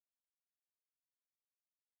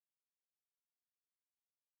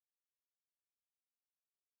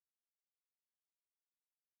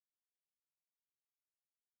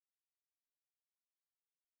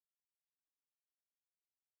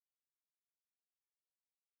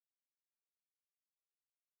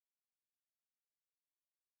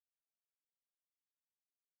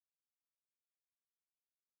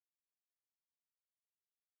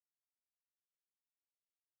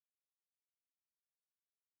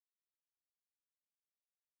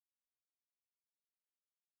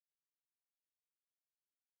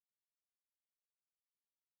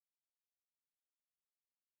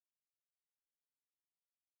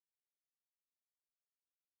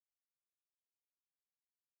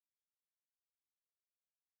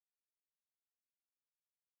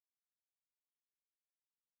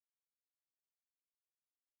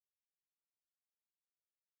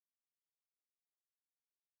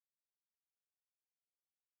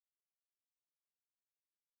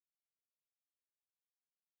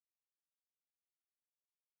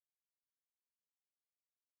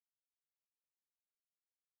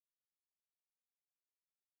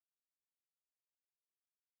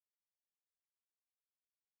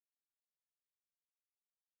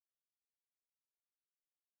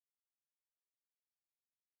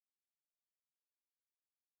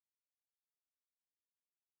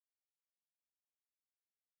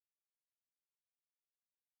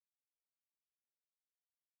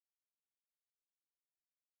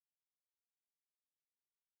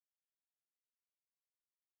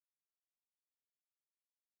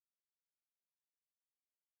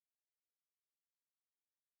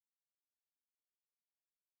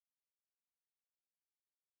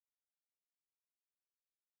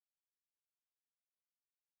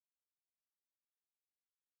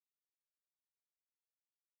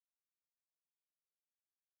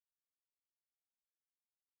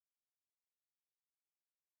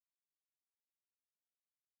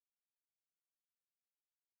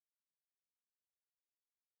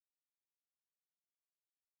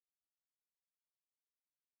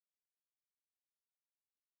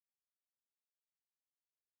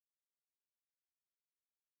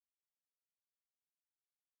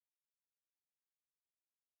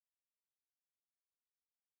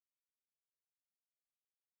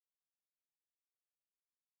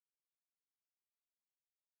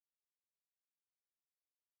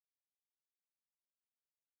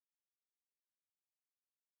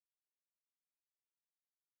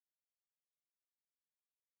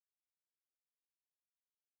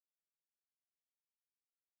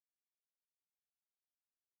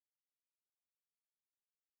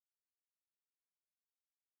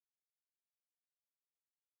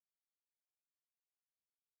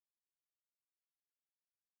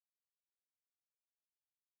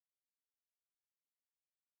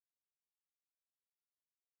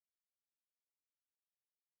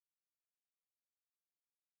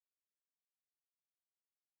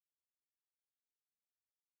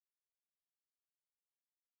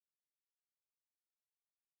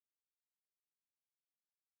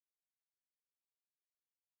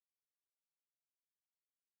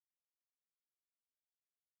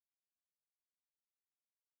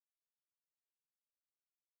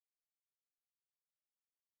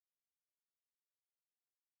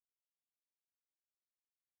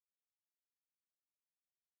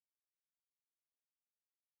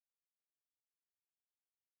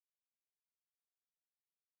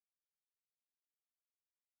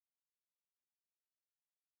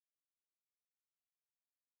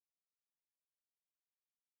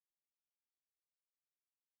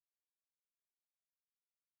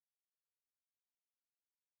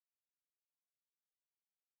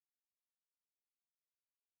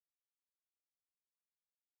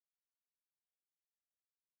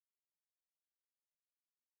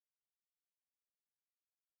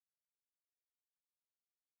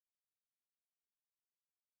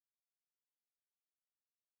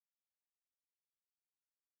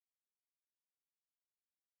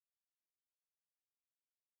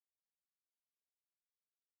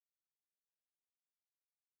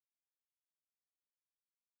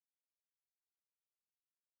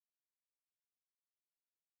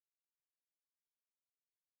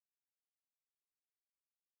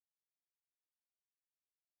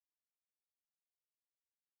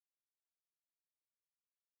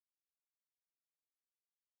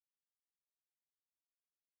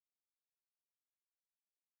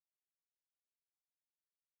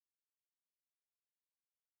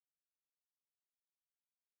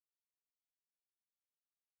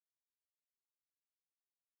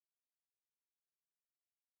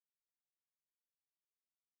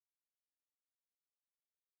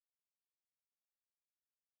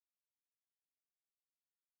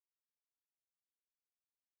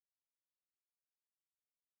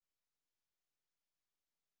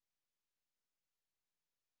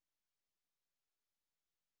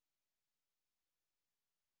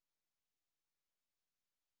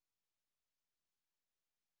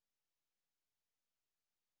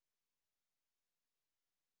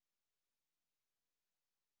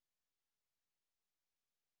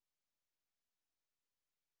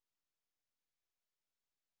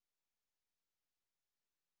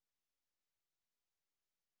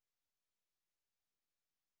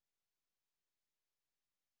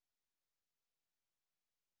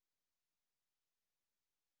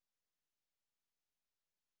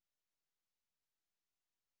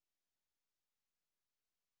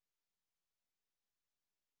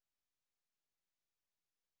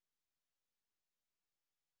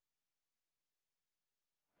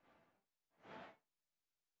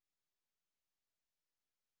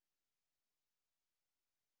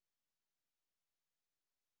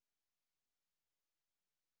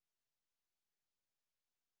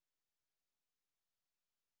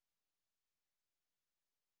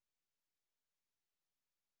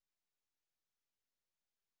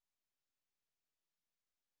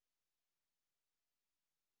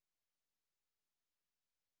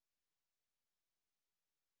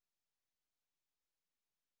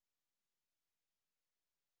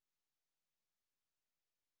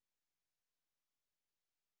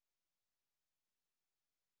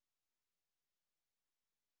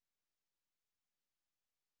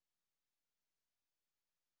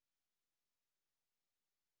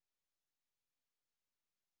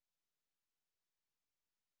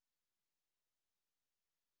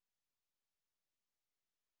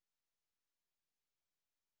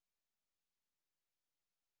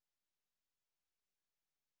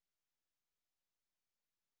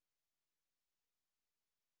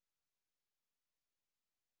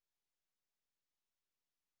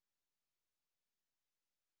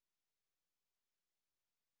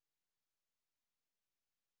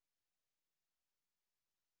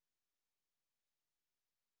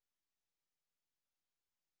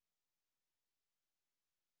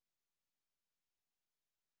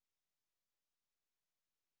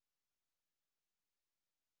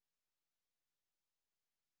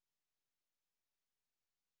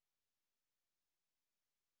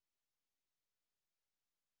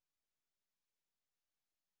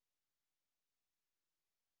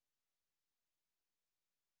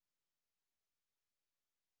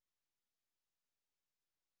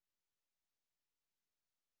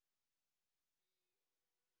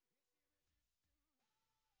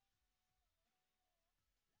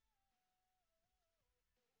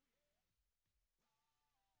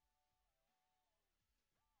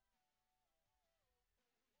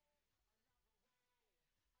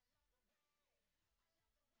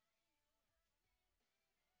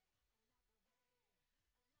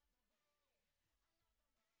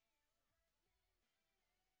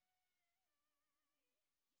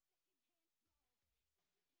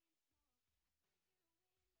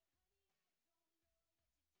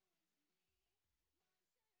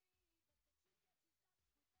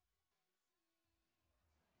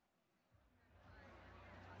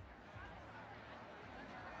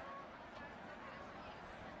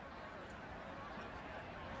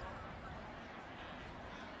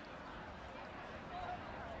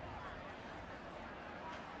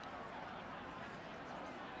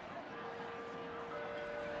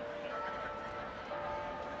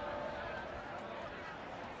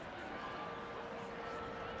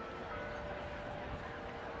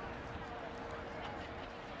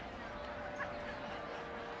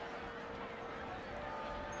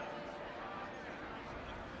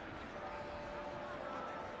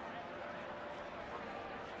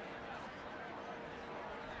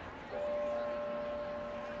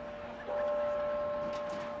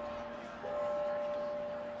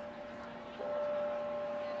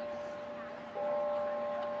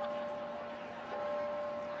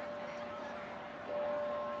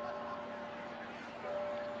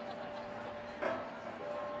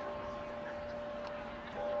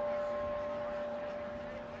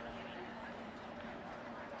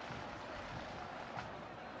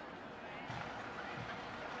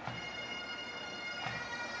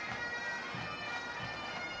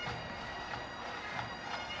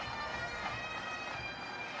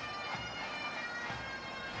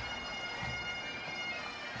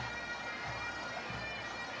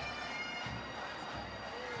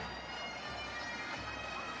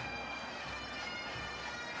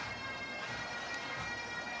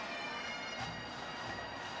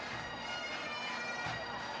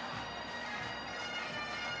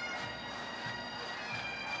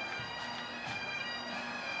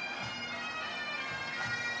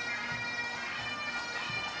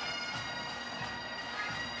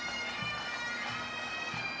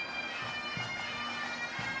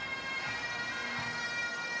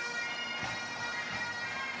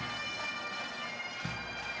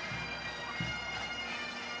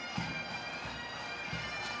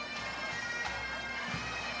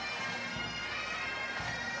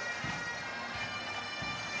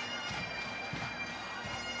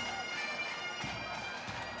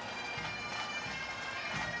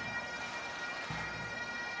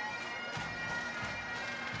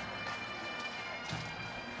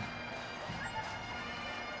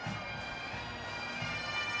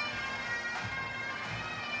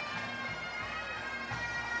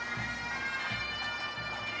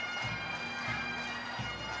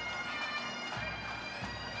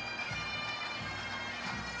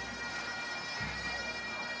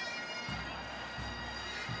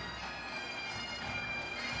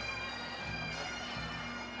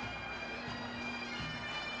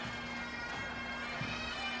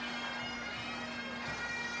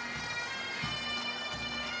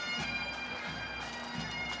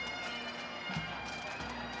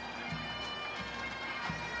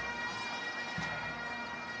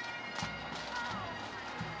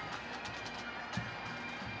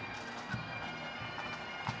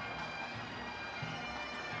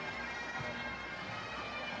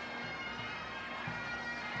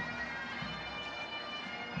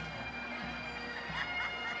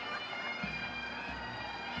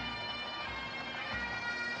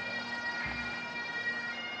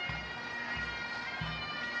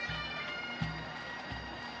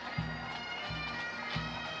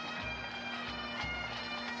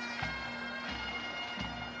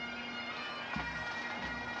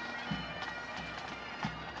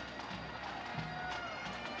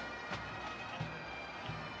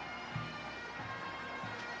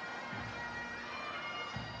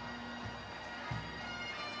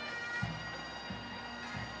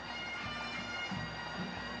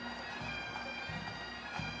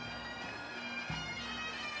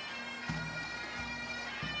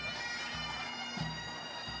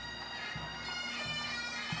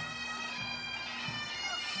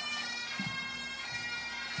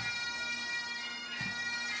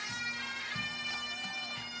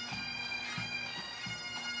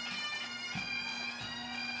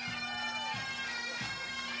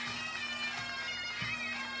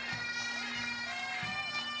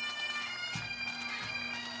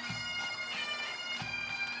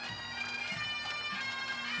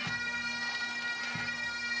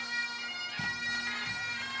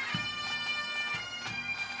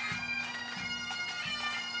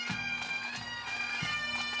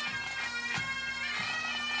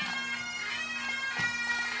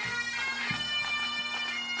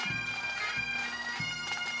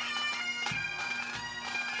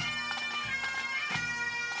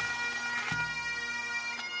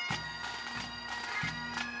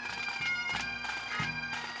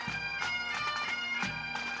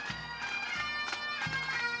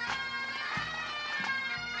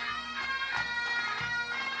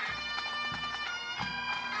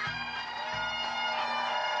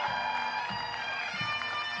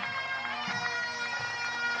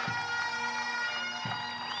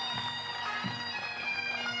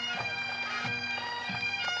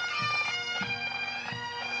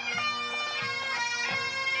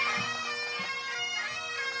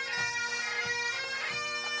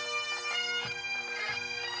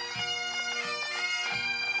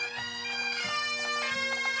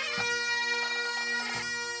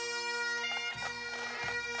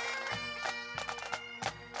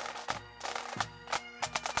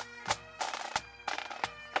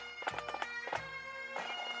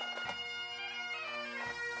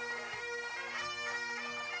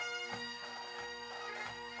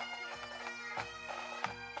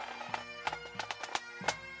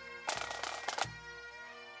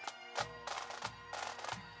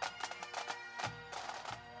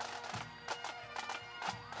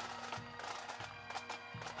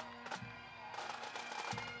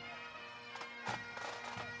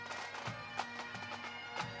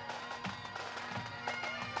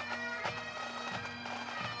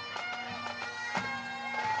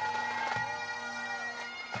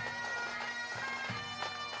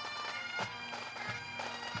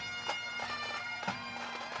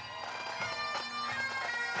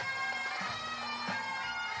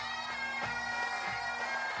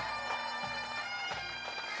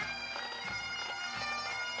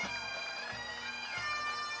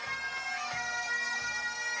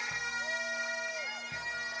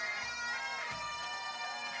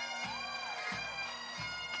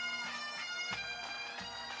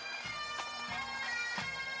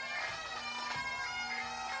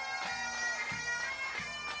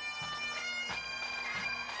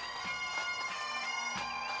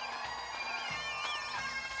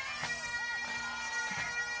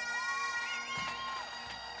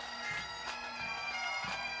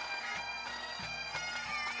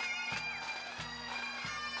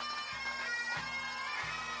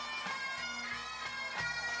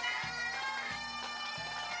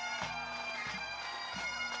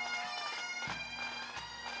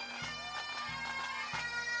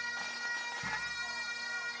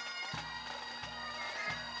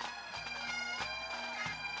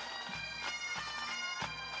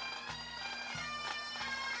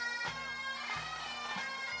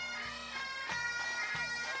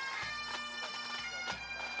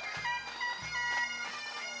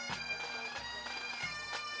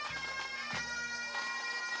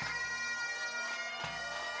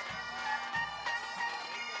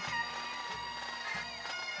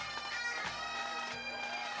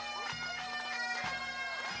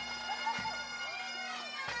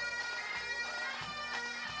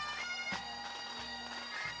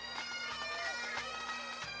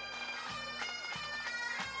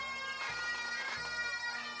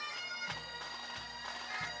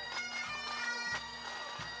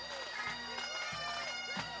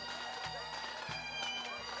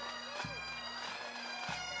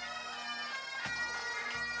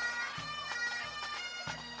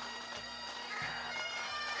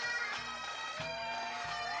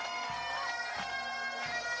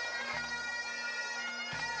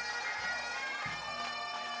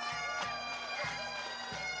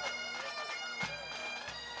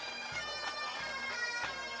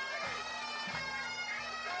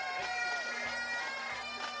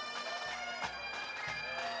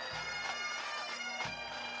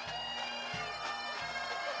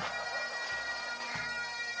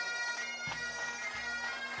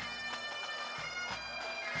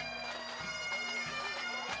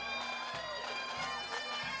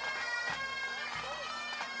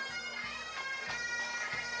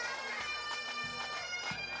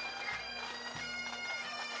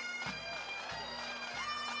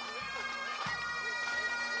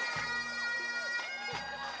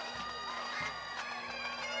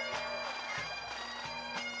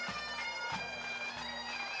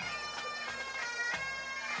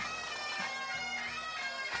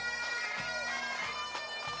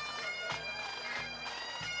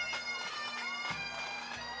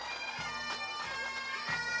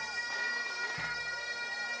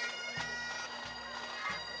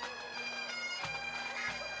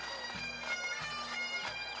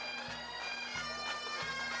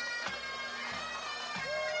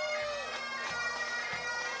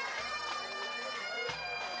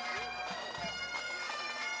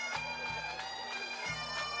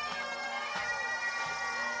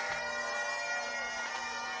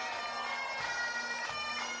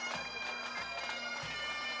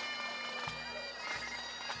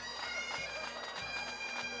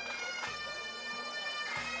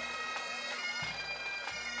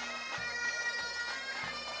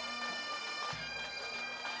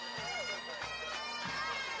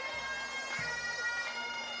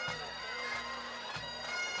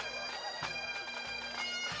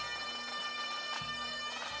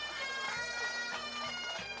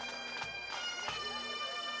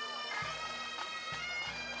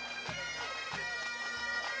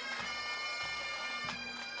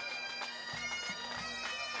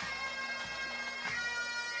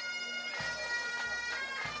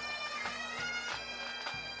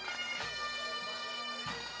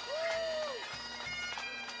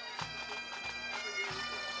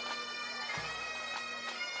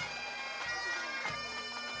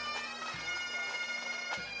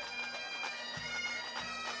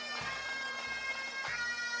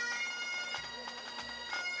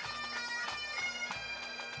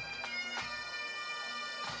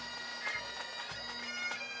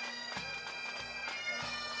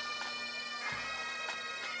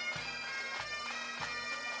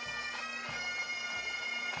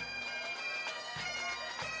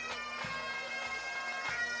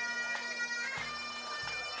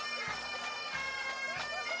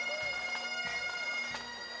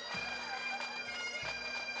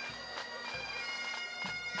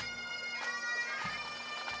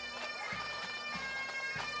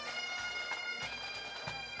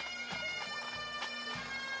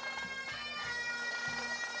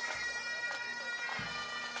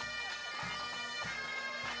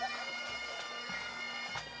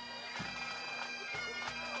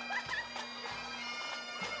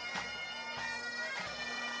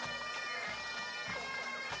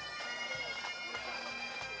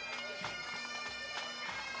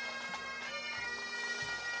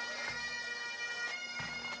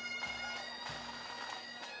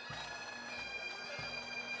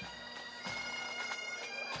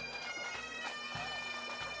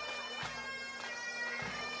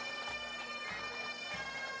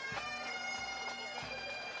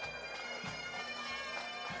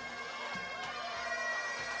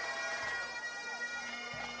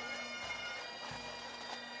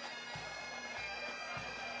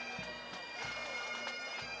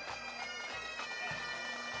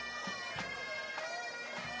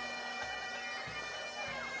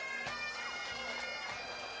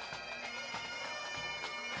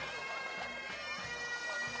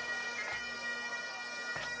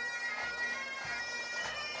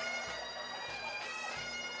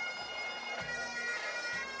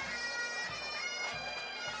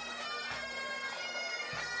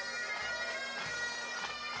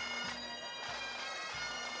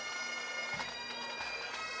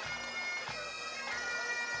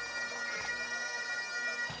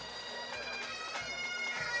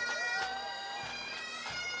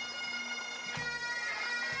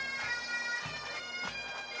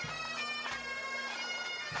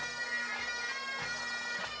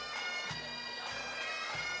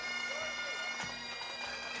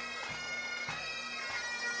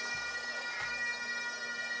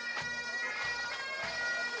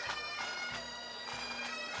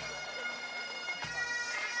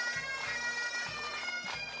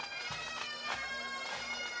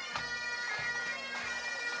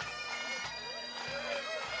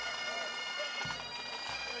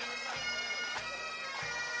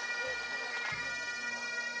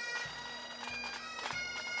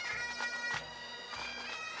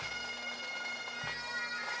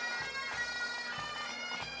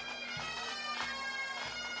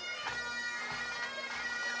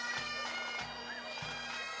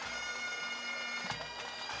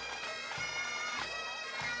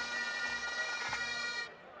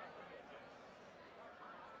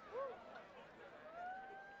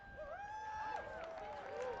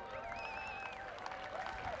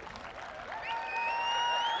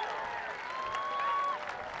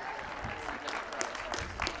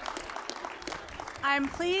I'm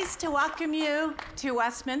pleased to welcome you to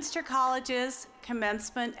Westminster College's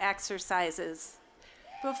commencement exercises.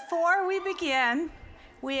 Before we begin,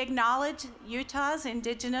 we acknowledge Utah's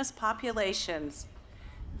indigenous populations,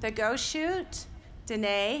 the Goshute,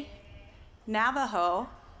 Dene, Navajo,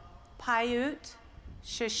 Paiute,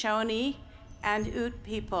 Shoshone, and Ute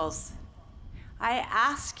peoples. I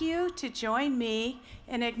ask you to join me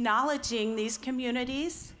in acknowledging these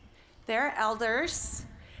communities, their elders,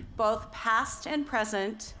 both past and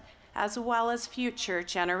present, as well as future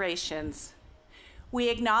generations. We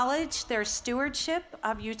acknowledge their stewardship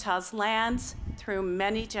of Utah's lands through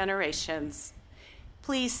many generations.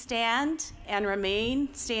 Please stand and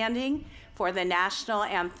remain standing for the national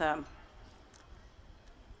anthem.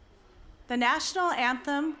 The national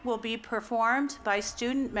anthem will be performed by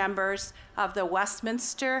student members of the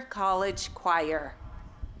Westminster College Choir.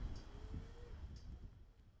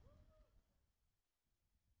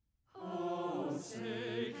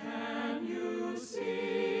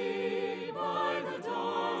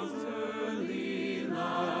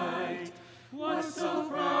 So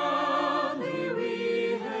proudly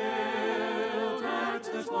we hailed at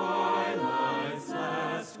the twilight's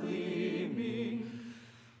last gleaming,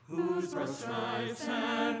 whose broad stripes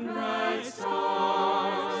and bright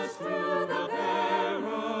stars through the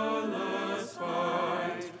perilous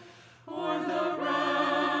fight o'er the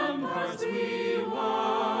ramparts we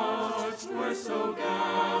watched were so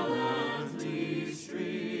gallantly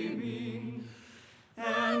streaming,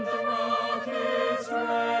 and the rockets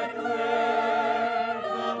reckless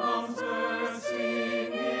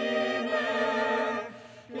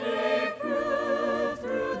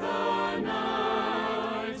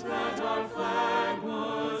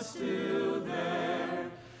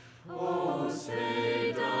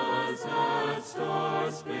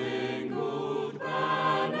star-spangled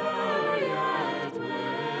banner yet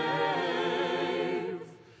wave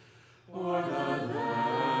o'er the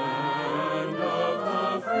land of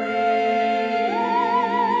the free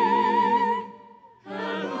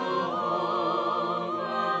and the home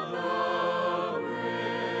of the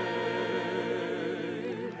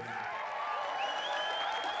brave.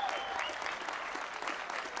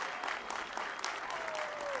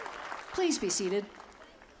 Please be seated.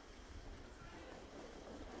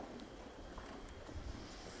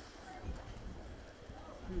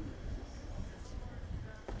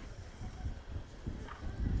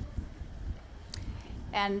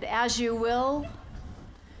 And as you will,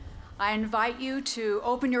 I invite you to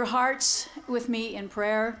open your hearts with me in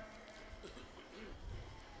prayer.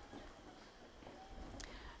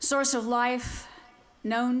 Source of life,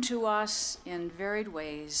 known to us in varied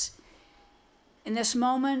ways. In this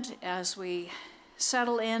moment, as we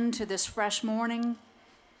settle into this fresh morning,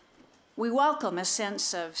 we welcome a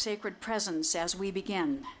sense of sacred presence as we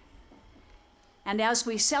begin. And as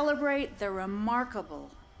we celebrate the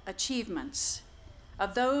remarkable achievements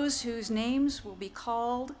of those whose names will be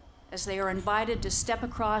called as they are invited to step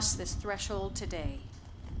across this threshold today.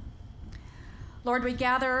 Lord, we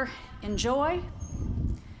gather in joy,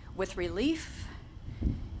 with relief,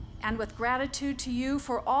 and with gratitude to you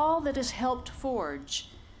for all that has helped forge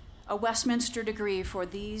a Westminster degree for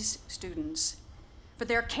these students, for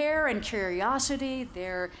their care and curiosity,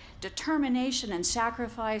 their determination and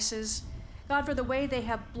sacrifices, God, for the way they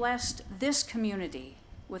have blessed this community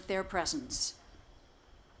with their presence.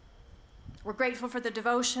 We're grateful for the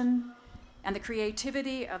devotion and the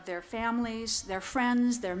creativity of their families, their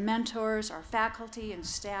friends, their mentors, our faculty and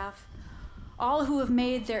staff, all who have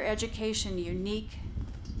made their education unique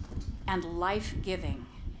and life-giving.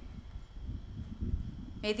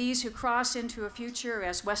 May these who cross into a future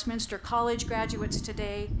as Westminster College graduates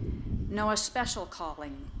today know a special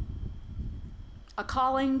calling, a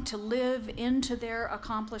calling to live into their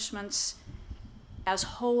accomplishments as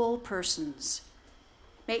whole persons.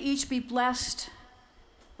 May each be blessed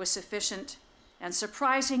with sufficient and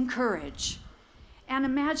surprising courage and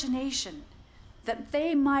imagination that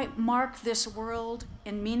they might mark this world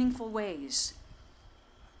in meaningful ways,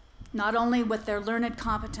 not only with their learned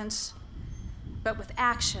competence, but with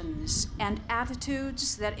actions and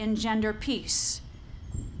attitudes that engender peace,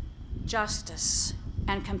 justice,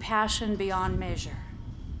 and compassion beyond measure.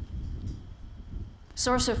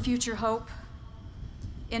 Source of future hope,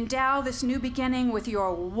 endow this new beginning with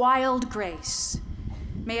your wild grace.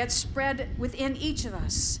 May it spread within each of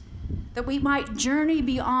us, that we might journey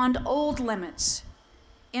beyond old limits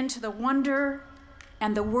into the wonder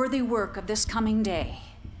and the worthy work of this coming day.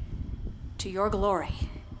 To your glory,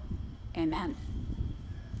 amen.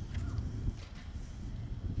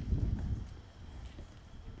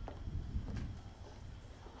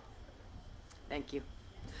 Thank you.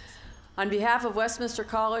 On behalf of Westminster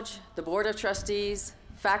College, the Board of Trustees,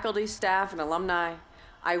 faculty, staff, and alumni,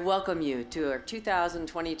 I welcome you to our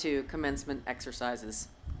 2022 commencement exercises.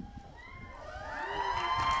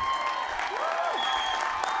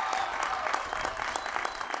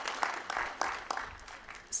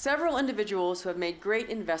 Several individuals who have made great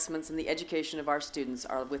investments in the education of our students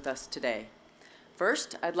are with us today.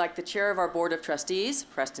 First, I'd like the chair of our Board of Trustees,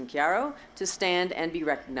 Preston Chiaro, to stand and be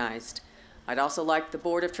recognized. I'd also like the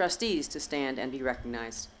Board of Trustees to stand and be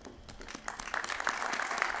recognized.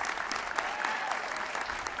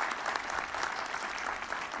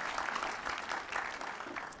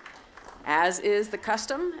 As is the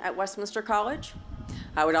custom at Westminster College,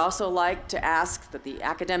 I would also like to ask that the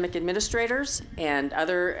academic administrators and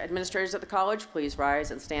other administrators at the college please rise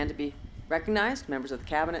and stand to be recognized, members of the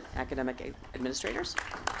cabinet, academic administrators.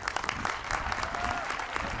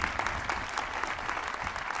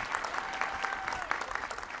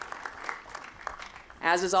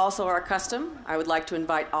 As is also our custom, I would like to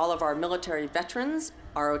invite all of our military veterans,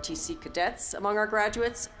 ROTC cadets among our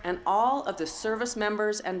graduates, and all of the service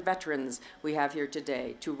members and veterans we have here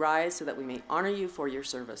today to rise so that we may honor you for your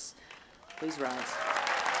service. Please rise.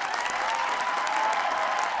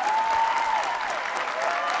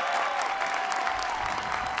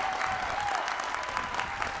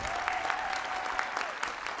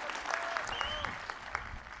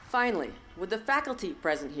 Finally, would the faculty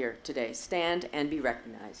present here today stand and be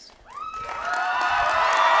recognized?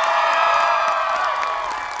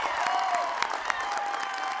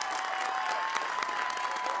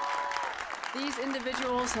 These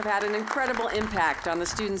individuals have had an incredible impact on the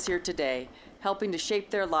students here today, helping to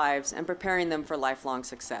shape their lives and preparing them for lifelong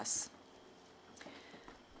success.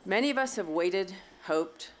 Many of us have waited,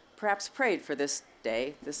 hoped, perhaps prayed for this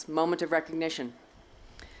day, this moment of recognition.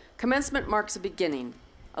 Commencement marks a beginning,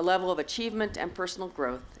 a level of achievement and personal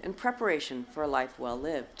growth in preparation for a life well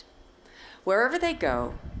lived. Wherever they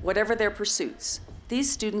go, whatever their pursuits, these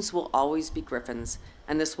students will always be Griffins,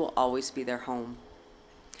 and this will always be their home.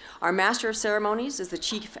 Our Master of Ceremonies is the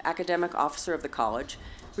Chief Academic Officer of the college,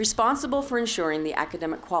 responsible for ensuring the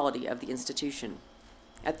academic quality of the institution.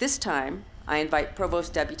 At this time, I invite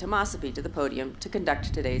Provost Debbie Tomasopi to the podium to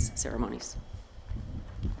conduct today's ceremonies.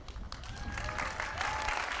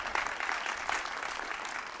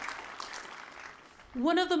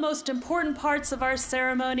 One of the most important parts of our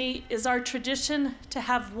ceremony is our tradition to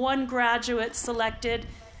have one graduate selected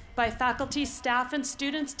by faculty, staff, and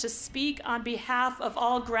students to speak on behalf of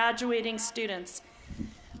all graduating students.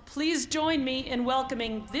 Please join me in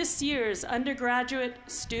welcoming this year's undergraduate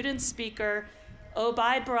student speaker,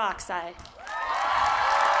 Obaid Barakzai.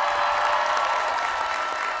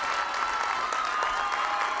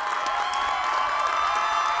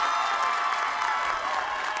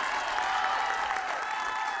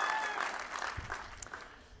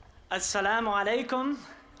 Assalamu alaikum,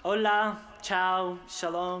 hola, ciao,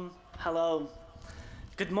 shalom, hello.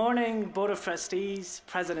 Good morning, Board of Trustees,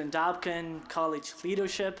 President Dumke, college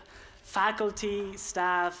leadership, faculty,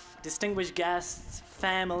 staff, distinguished guests,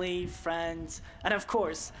 family, friends, and of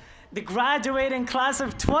course, the graduating class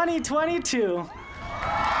of 2022.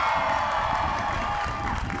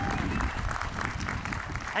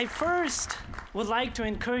 I first would like to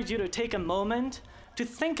encourage you to take a moment to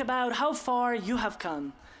think about how far you have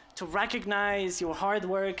come, to recognize your hard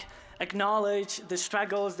work, acknowledge the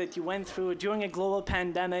struggles that you went through during a global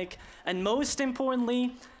pandemic, and most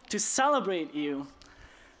importantly, to celebrate you.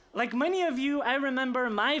 Like many of you, I remember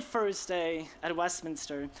my first day at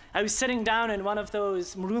Westminster. I was sitting down in one of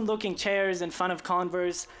those maroon-looking chairs in front of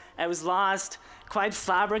Converse. I was lost, quite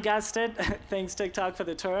flabbergasted, thanks TikTok for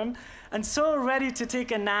the term, and so ready to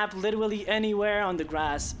take a nap literally anywhere on the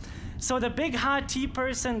grass. So the big hot tea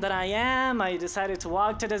person that I am, I decided to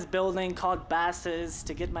walk to this building called Bass's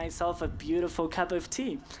to get myself a beautiful cup of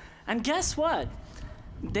tea. And guess what?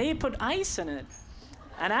 They put ice in it.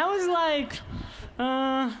 And I was like,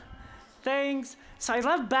 thanks. So I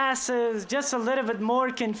left Bass's just a little bit more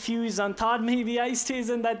confused and thought maybe iced tea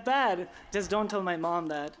isn't that bad. Just don't tell my mom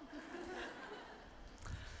that.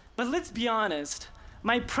 But let's be honest,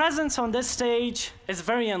 my presence on this stage is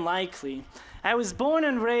very unlikely. I was born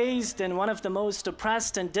and raised in one of the most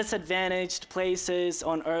oppressed and disadvantaged places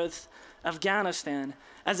on earth, Afghanistan.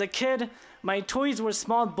 As a kid, my toys were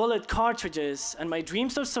small bullet cartridges, and my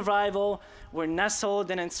dreams of survival were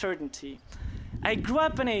nestled in uncertainty. I grew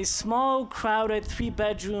up in a small, crowded,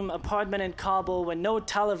 3-bedroom apartment in Kabul with no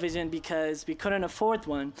television because we couldn't afford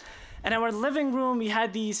one. In our living room, we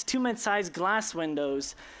had these 2 mid-sized glass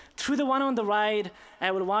windows. Through the one on the right,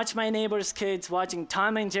 I would watch my neighbor's kids watching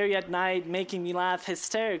Tom and Jerry at night, making me laugh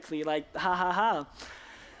hysterically, like, ha ha ha.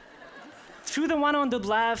 Through the one on the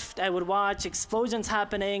left, I would watch explosions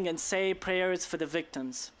happening and say prayers for the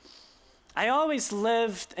victims. I always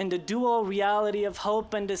lived in the dual reality of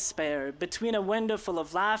hope and despair, between a window full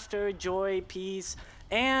of laughter, joy, peace,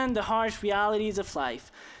 and the harsh realities of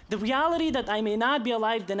life. The reality that I may not be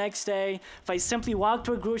alive the next day if I simply walk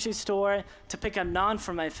to a grocery store to pick up naan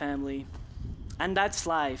for my family. And that's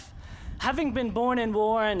life. Having been born in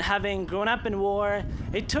war and having grown up in war,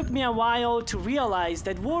 it took me a while to realize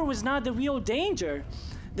that war was not the real danger.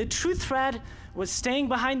 The true threat was staying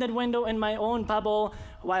behind that window in my own bubble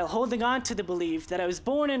while holding on to the belief that I was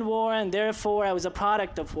born in war and therefore I was a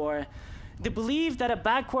product of war. The belief that a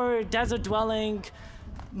backward, desert-dwelling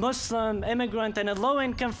Muslim immigrant and a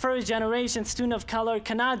low-income first-generation student of color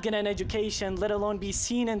cannot get an education, let alone be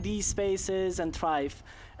seen in these spaces and thrive.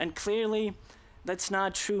 And clearly, that's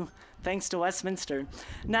not true, thanks to Westminster.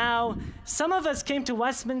 Now, some of us came to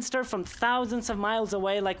Westminster from thousands of miles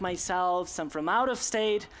away like myself, some from out of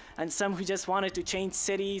state, and some who just wanted to change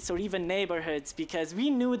cities or even neighborhoods because we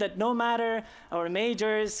knew that no matter our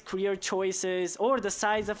majors, career choices, or the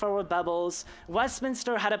size of our bubbles,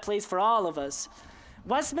 Westminster had a place for all of us.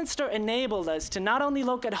 Westminster enabled us to not only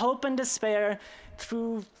look at hope and despair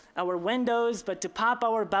through our windows, but to pop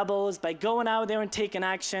our bubbles by going out there and taking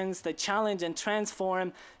actions that challenge and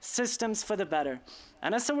transform systems for the better.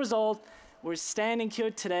 And as a result, we're standing here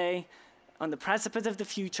today on the precipice of the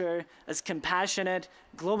future as compassionate,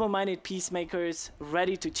 global-minded peacemakers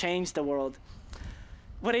ready to change the world.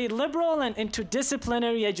 With a liberal and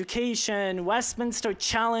interdisciplinary education, Westminster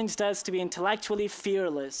challenged us to be intellectually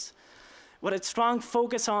fearless. With a strong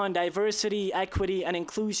focus on diversity, equity, and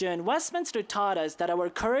inclusion, Westminster taught us that our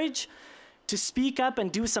courage to speak up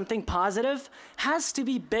and do something positive has to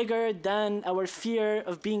be bigger than our fear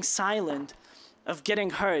of being silent, of getting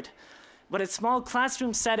hurt. With its small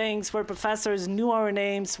classroom settings where professors knew our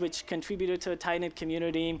names, which contributed to a tight-knit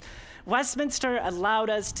community, Westminster allowed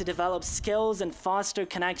us to develop skills and foster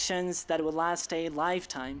connections that would last a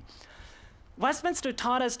lifetime. Westminster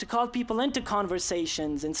taught us to call people into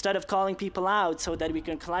conversations instead of calling people out so that we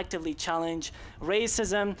can collectively challenge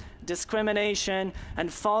racism, discrimination,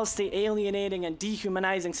 and falsely alienating and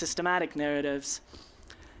dehumanizing systematic narratives.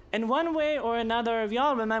 In one way or another, we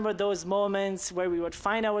all remember those moments where we would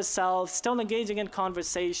find ourselves still engaging in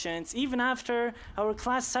conversations even after our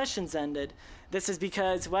class sessions ended. This is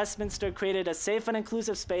because Westminster created a safe and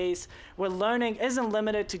inclusive space where learning isn't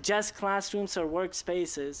limited to just classrooms or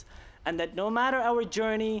workspaces, and that no matter our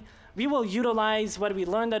journey, we will utilize what we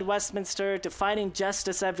learned at Westminster to fight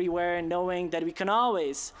injustice everywhere, knowing that we can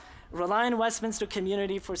always rely on Westminster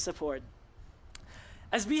community for support.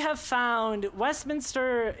 As we have found,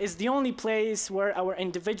 Westminster is the only place where our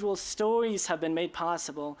individual stories have been made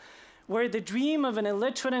possible, where the dream of an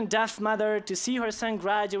illiterate and deaf mother to see her son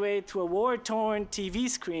graduate through a war-torn TV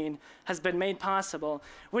screen has been made possible,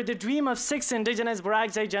 where the dream of 6 indigenous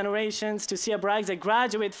Barakzai generations to see a Barakzai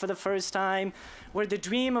graduate for the first time, where the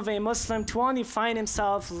dream of a Muslim to only find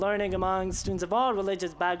himself learning among students of all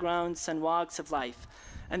religious backgrounds and walks of life,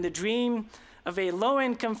 and the dream of a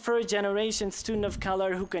low-income first-generation student of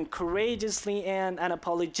color who can courageously and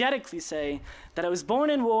unapologetically say that I was born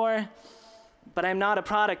in war, but I'm not a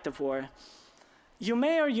product of war. You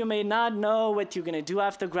may or you may not know what you're gonna do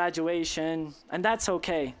after graduation, and that's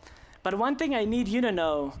okay. But one thing I need you to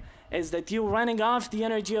know is that you're running off the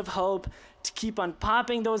energy of hope to keep on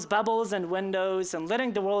popping those bubbles and windows and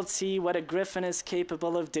letting the world see what a Griffin is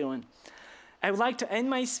capable of doing. I would like to end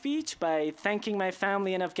my speech by thanking my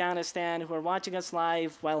family in Afghanistan who are watching us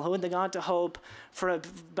live while holding on to hope for a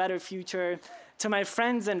better future, to my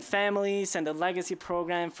friends and families and the Legacy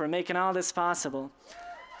Program for making all this possible.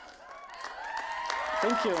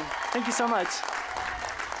 Thank you. Thank you so much.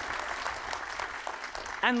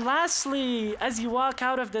 And lastly, as you walk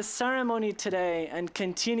out of this ceremony today and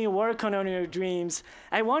continue working on your dreams,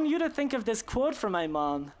 I want you to think of this quote from my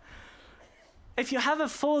mom. If you have a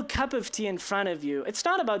full cup of tea in front of you, it's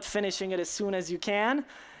not about finishing it as soon as you can.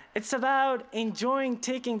 It's about enjoying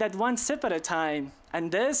taking that one sip at a time.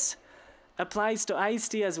 And this applies to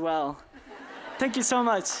iced tea as well. Thank you so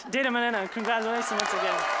much. Data Manana, congratulations once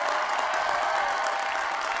again.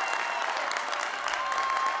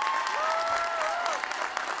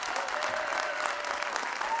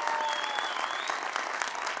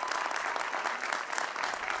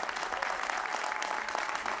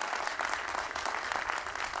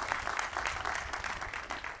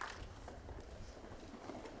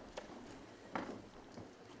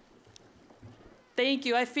 Thank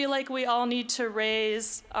you. I feel like we all need to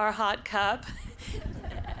raise our hot cup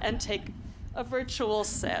and take a virtual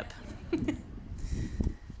sip.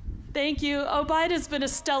 Thank you. Obaid has been a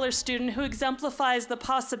stellar student who exemplifies the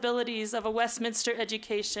possibilities of a Westminster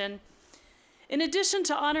education. In addition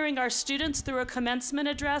to honoring our students through a commencement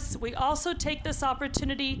address, we also take this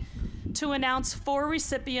opportunity to announce 4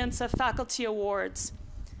 recipients of faculty awards.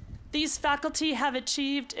 These faculty have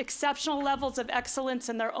achieved exceptional levels of excellence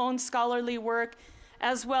in their own scholarly work,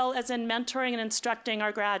 as well as in mentoring and instructing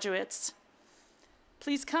our graduates.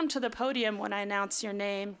 Please come to the podium when I announce your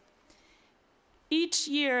name. Each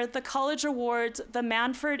year, the college awards the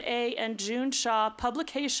Manford A. and June Shaw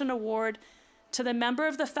Publication Award to the member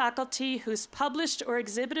of the faculty whose published or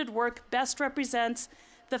exhibited work best represents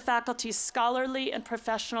the faculty's scholarly and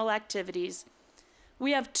professional activities.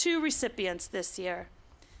 We have 2 recipients this year.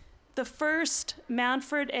 The first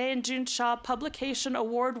Manford A. and June Shaw Publication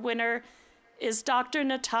Award winner is Dr.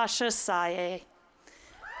 Natasha Saye.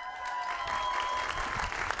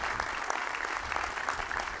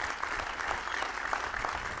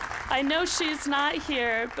 I know she's not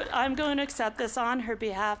here, but I'm going to accept this on her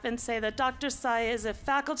behalf and say that Dr. Saye is a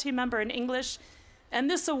faculty member in English, and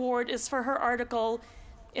this award is for her article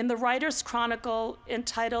in the Writer's Chronicle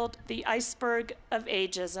entitled The Iceberg of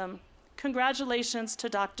Ageism. Congratulations to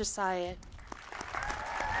Dr. Saye.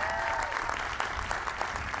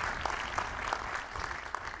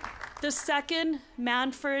 The second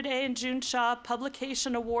Manford A. and June Shaw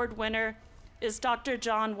Publication Award winner is Dr.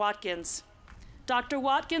 John Watkins. Dr.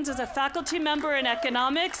 Watkins is a faculty member in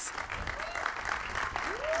economics.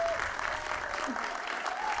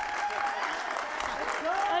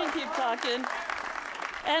 I can keep talking.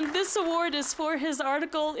 And this award is for his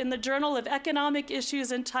article in the Journal of Economic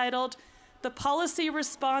Issues entitled The Policy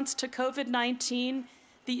Response to COVID-19,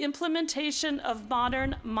 The Implementation of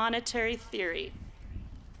Modern Monetary Theory.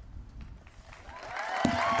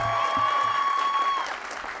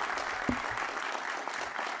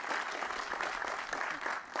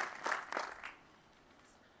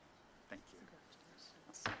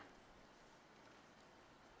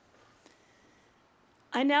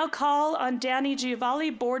 I now call on Danny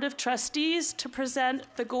Giovanni, Board of Trustees, to present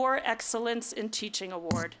the Gore Excellence in Teaching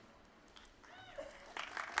Award.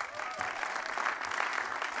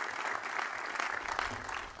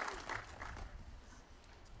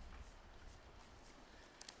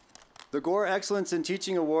 The Gore Excellence in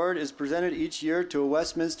Teaching Award is presented each year to a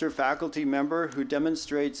Westminster faculty member who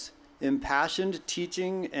demonstrates impassioned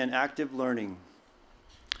teaching and active learning.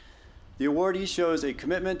 The awardee shows a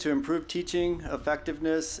commitment to improve teaching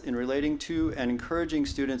effectiveness in relating to and encouraging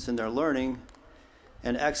students in their learning,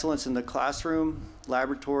 and excellence in the classroom,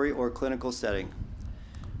 laboratory, or clinical setting.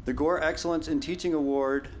 The Gore Excellence in Teaching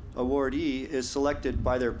Award awardee is selected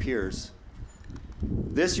by their peers.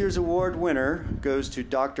 This year's award winner goes to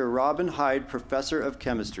Dr. Robin Hyde, Professor of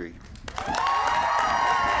Chemistry.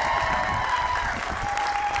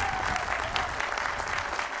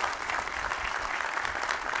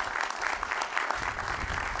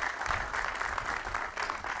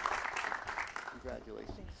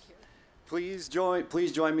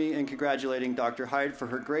 Please join me in congratulating Dr. Hyde for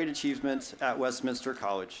her great achievements at Westminster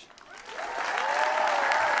College.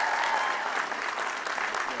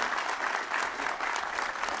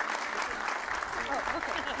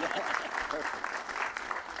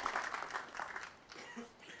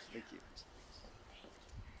 Thank you.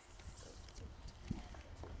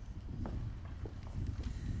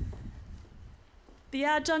 The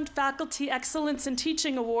Adjunct Faculty Excellence in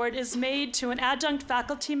Teaching Award is made to an adjunct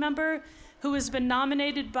faculty member who has been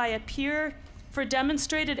nominated by a peer for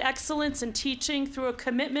demonstrated excellence in teaching through a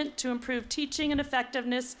commitment to improve teaching and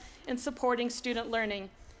effectiveness in supporting student learning.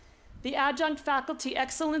 The Adjunct Faculty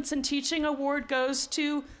Excellence in Teaching Award goes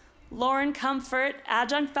to Lauren Comfort,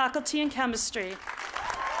 Adjunct Faculty in Chemistry.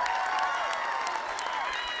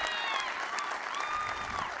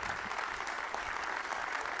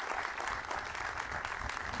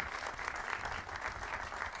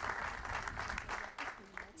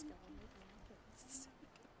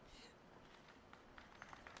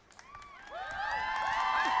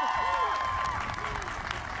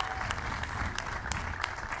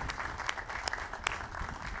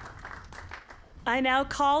 I now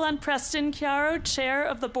call on Preston Chiaro, Chair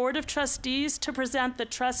of the Board of Trustees, to present the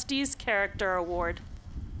Trustees Character Award.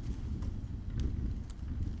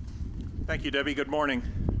 Thank you, Debbie. Good morning.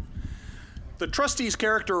 The Trustees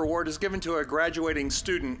Character Award is given to a graduating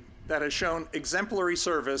student that has shown exemplary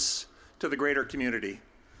service to the greater community.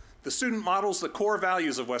 The student models the core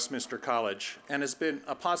values of Westminster College and has been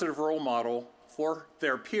a positive role model for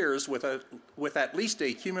their peers with at least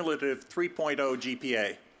a cumulative 3.0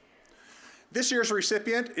 GPA. This year's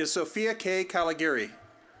recipient is Sophia K. Caligari.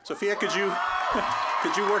 Sophia, could you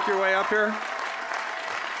work your way up here?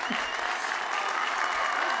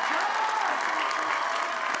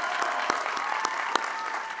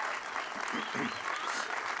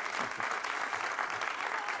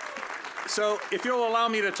 So if you'll allow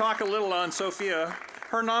me to talk a little on Sophia,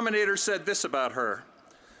 her nominator said this about her.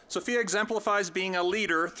 Sophia exemplifies being a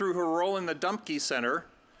leader through her role in the Dumke Center,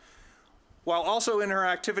 while also in her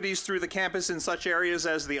activities through the campus in such areas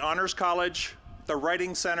as the Honors College, the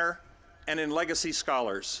Writing Center, and in Legacy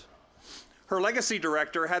Scholars. Her legacy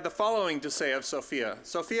director had the following to say of Sophia.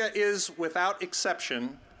 Sophia is, without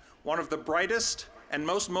exception, one of the brightest and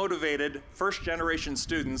most motivated first-generation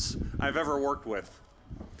students I've ever worked with.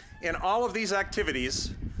 In all of these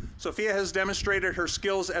activities, Sophia has demonstrated her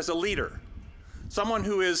skills as a leader, someone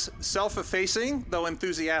who is self-effacing, though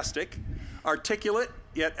enthusiastic, articulate,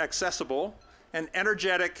 yet accessible, and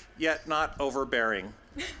energetic, yet not overbearing.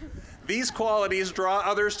 These qualities draw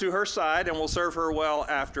others to her side and will serve her well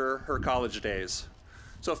after her college days.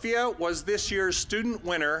 Sophia was this year's student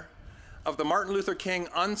winner of the Martin Luther King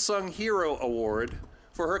Unsung Hero Award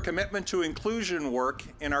for her commitment to inclusion work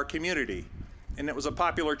in our community. And it was a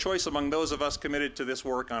popular choice among those of us committed to this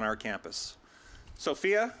work on our campus.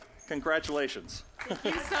 Sophia, congratulations. Thank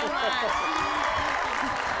you so much.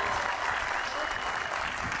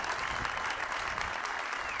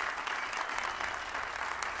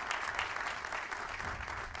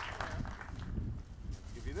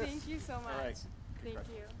 Thank you so much. All right. Thank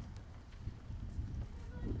you.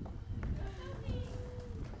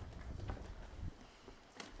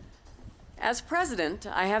 As president,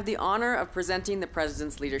 I have the honor of presenting the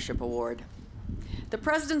President's Leadership Award. The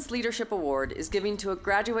President's Leadership Award is given to a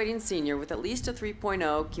graduating senior with at least a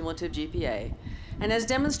 3.0 cumulative GPA and has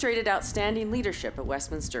demonstrated outstanding leadership at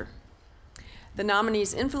Westminster. The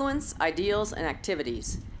nominee's influence, ideals, and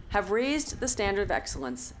activities have raised the standard of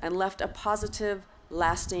excellence and left a positive,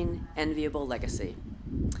 lasting, enviable legacy.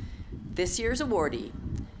 This year's awardee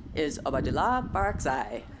is Obadullah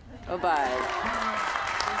Barakzai. Obaid.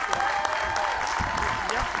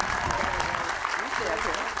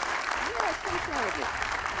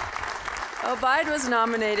 Obaid was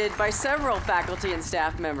nominated by several faculty and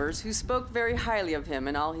staff members who spoke very highly of him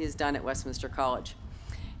and all he has done at Westminster College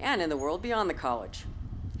and in the world beyond the college.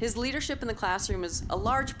 His leadership in the classroom is a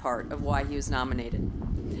large part of why he was nominated.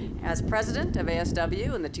 As president of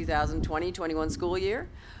ASW in the 2020-21 school year,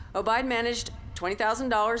 Obaid managed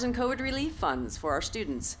 $20,000 in COVID relief funds for our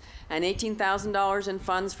students and $18,000 in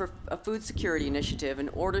funds for a food security initiative in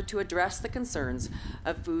order to address the concerns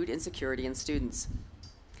of food insecurity in students.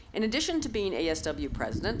 In addition to being ASW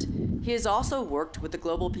president, he has also worked with the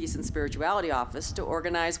Global Peace and Spirituality Office to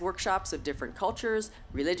organize workshops of different cultures,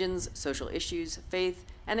 religions, social issues, faith,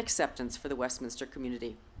 and acceptance for the Westminster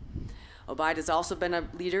community. Obaid has also been a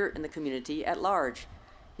leader in the community at large.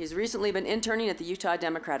 He's recently been interning at the Utah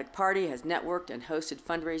Democratic Party, has networked and hosted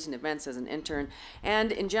fundraising events as an intern,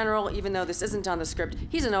 and in general, even though this isn't on the script,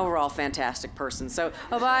 he's an overall fantastic person. So,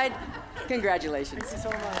 Obaid, congratulations. Thank you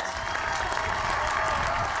so much.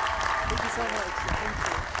 Thank you so much. Thank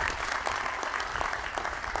you.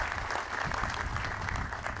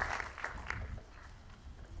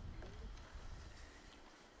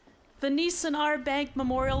 The Nissan R. Bank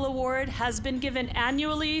Memorial Award has been given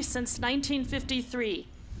annually since 1953.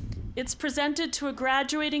 It's presented to a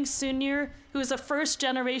graduating senior who is a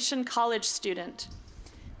first-generation college student.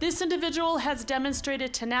 This individual has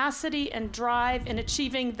demonstrated tenacity and drive in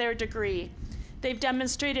achieving their degree. They've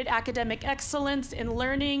demonstrated academic excellence in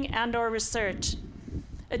learning and/or research.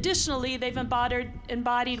 Additionally, they've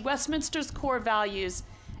embodied Westminster's core values: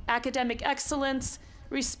 academic excellence,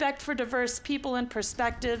 respect for diverse people and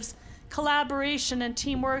perspectives, collaboration and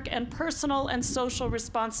teamwork, and personal and social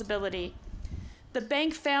responsibility. The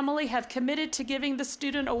Bank family have committed to giving the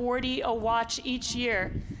student awardee a watch each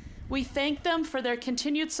year. We thank them for their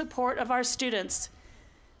continued support of our students.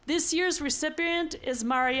 This year's recipient is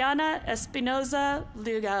Mariana Espinoza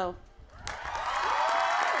Lugo.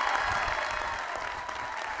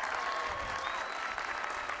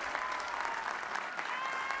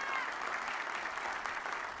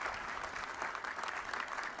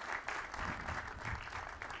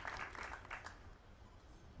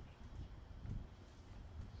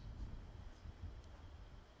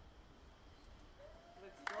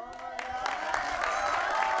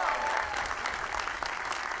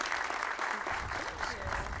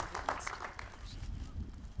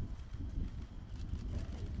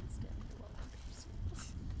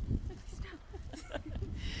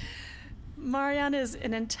 Mariana is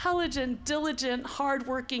an intelligent, diligent,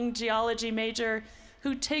 hardworking geology major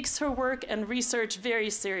who takes her work and research very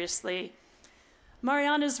seriously.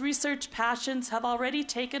 Mariana's research passions have already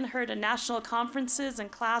taken her to national conferences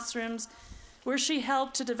and classrooms where she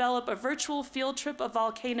helped to develop a virtual field trip of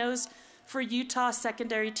volcanoes for Utah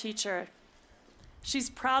secondary teacher. She's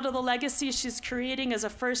proud of the legacy she's creating as a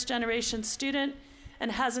first-generation student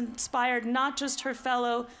and has inspired not just her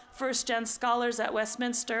fellow first-gen scholars at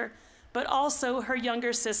Westminster, but also her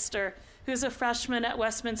younger sister, who's a freshman at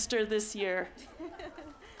Westminster this year.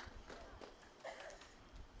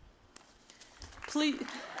 Please.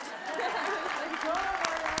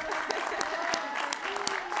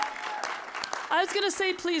 I was going to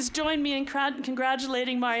say, please join me in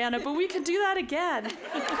congratulating Mariana, but we could do that again.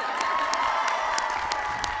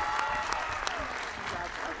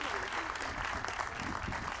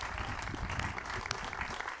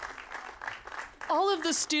 All of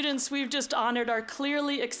the students we've just honored are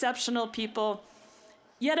clearly exceptional people.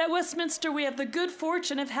 Yet at Westminster, we have the good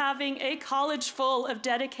fortune of having a college full of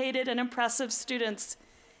dedicated and impressive students.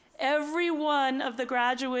 Every one of the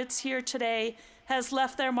graduates here today has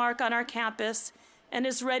left their mark on our campus and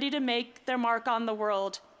is ready to make their mark on the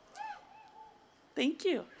world. Thank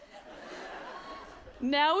you.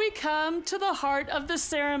 Now we come to the heart of the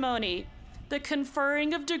ceremony, the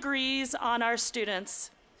conferring of degrees on our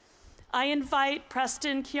students. I invite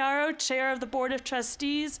Preston Chiaro, Chair of the Board of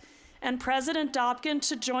Trustees, and President Dumke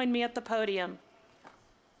to join me at the podium.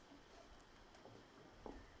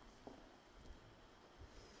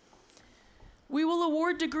 We will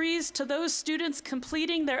award degrees to those students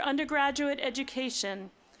completing their undergraduate education.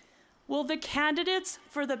 Will the candidates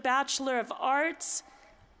for the Bachelor of Arts,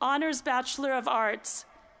 Honors Bachelor of Arts,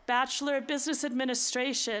 Bachelor of Business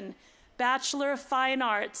Administration, Bachelor of Fine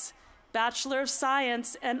Arts, Bachelor of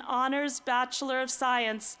Science, and Honors Bachelor of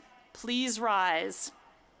Science, please rise?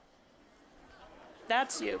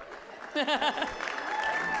 That's you.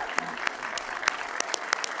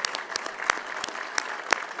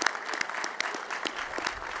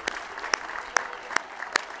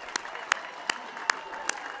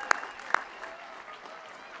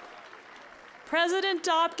 President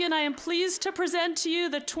Dumke, I am pleased to present to you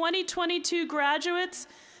the 2022 graduates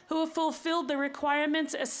who have fulfilled the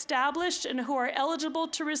requirements established and who are eligible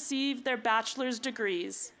to receive their bachelor's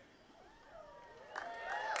degrees.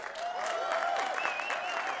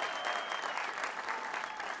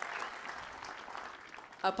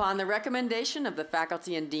 Upon the recommendation of the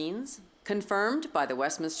faculty and deans, confirmed by the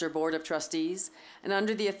Westminster Board of Trustees, and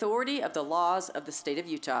under the authority of the laws of the state of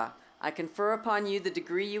Utah, I confer upon you the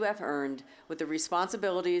degree you have earned with the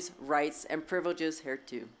responsibilities, rights, and privileges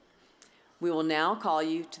hereto. We will now call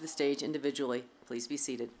you to the stage individually. Please be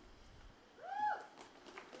seated.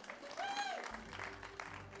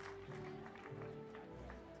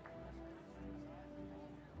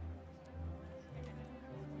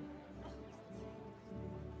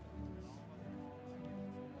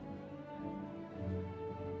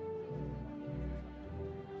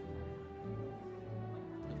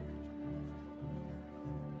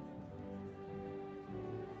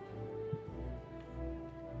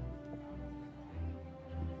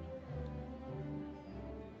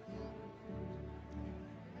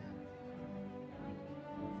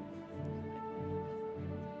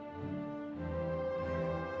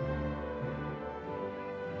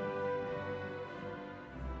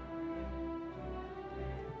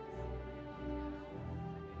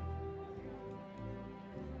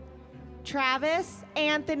 Travis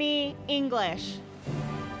Anthony English.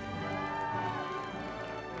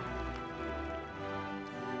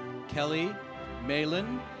 Kelly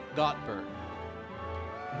Malin Gottberg.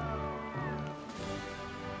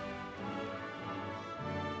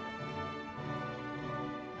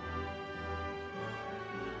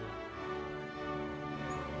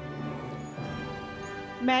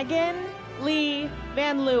 Megan Lee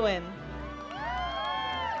Van Leeuwen.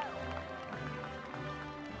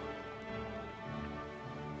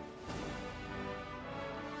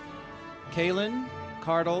 Kaylin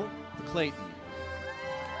Cardle Clayton.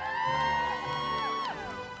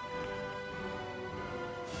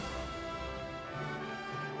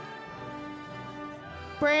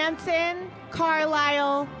 Branson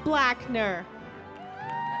Carlisle Blackner.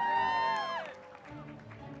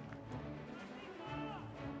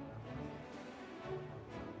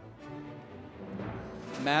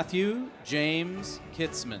 Matthew James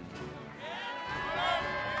Kitzman.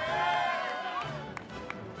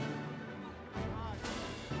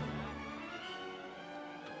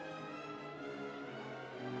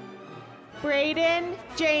 Braden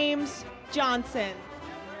James Johnson.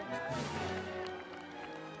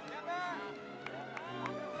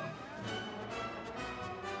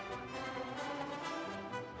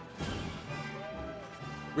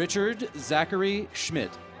 Richard Zachary Schmidt.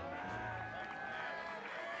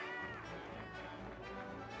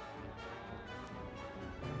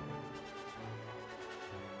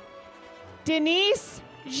 Denise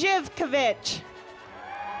Zhivkovich.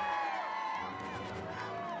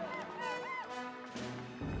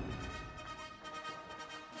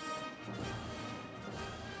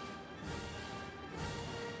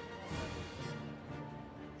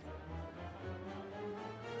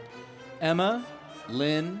 Emma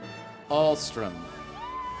Lynn Ahlstrom.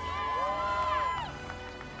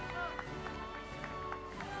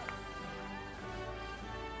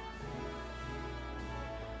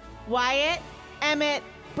 Wyatt Emmett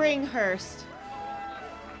Bringhurst.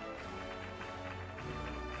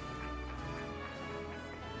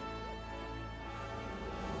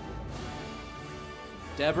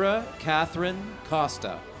 Deborah Catherine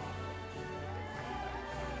Costa.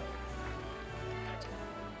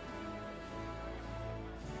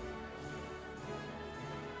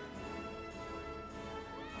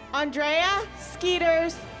 Andrea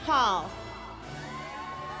Skeeters Hall.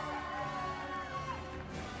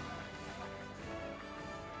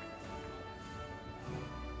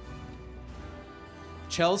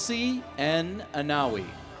 Chelsea N. Anawi.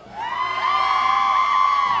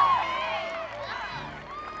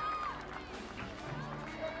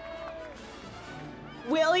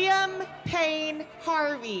 William Payne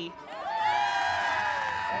Harvey.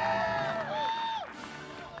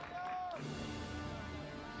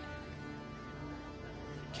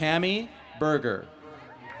 Cami Berger.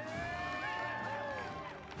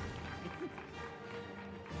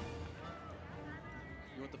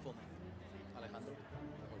 You want the full name? Alejandro?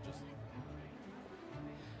 Or just...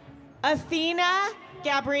 Athena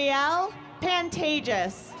Gabrielle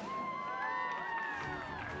Pantages.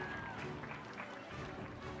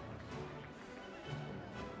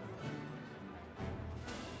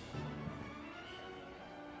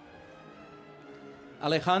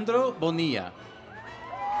 Alejandro Bonilla.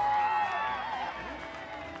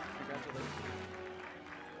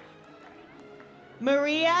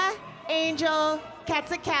 Maria Angel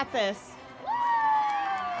Katsakathis.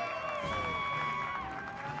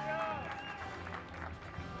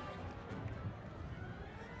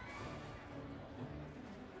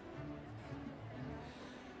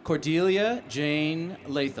 Cordelia Jane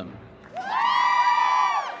Latham.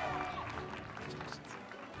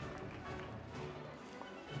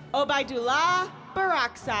 Obaidullah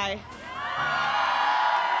Baraksai.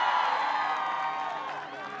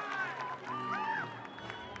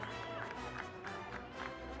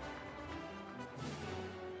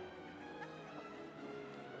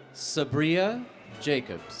 Sabria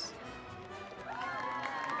Jacobs.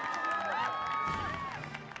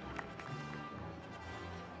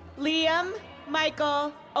 Liam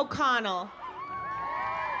Michael O'Connell.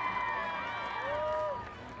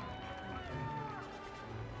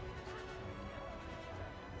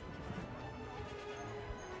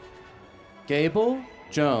 Gable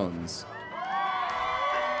Jones.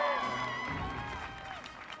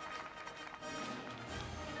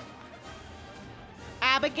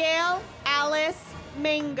 Abigail Alice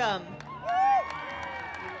Mangum.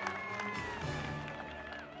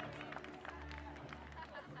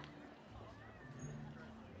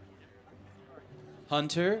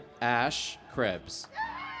 Hunter Ash Krebs.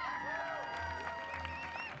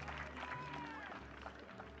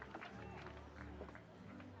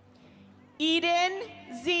 Eden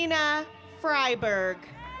Zena Freiberg.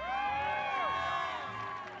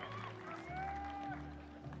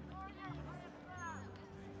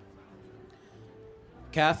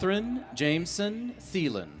 Catherine Jameson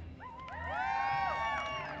Thielen.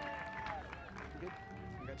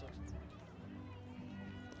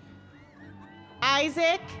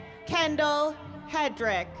 Isaac Kendall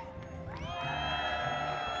Hedrick.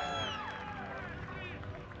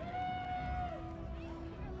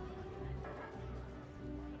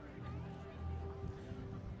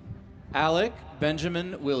 Alec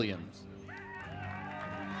Benjamin Williams.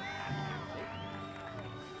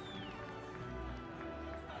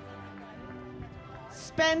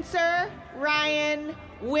 Spencer Ryan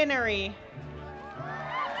Winnery.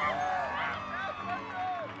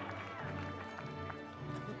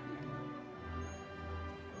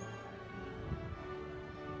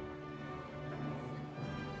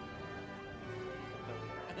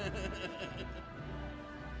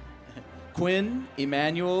 Quinn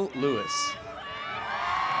Emmanuel Lewis.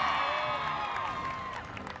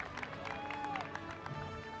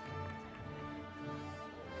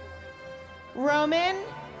 Roman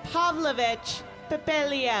Pavlovich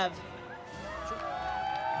Pepeliev.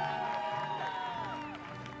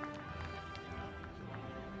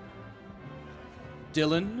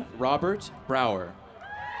 Dylan Robert Brower.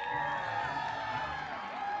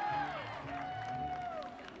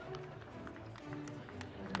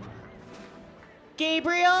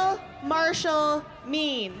 Gabriel Marshall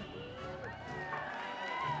Mean.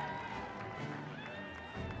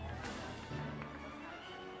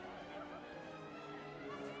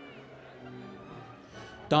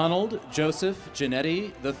 Donald Joseph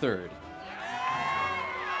Genetti III.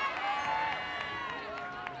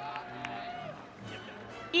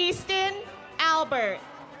 Albert.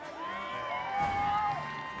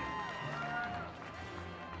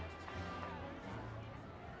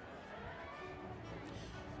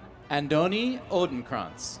 Andoni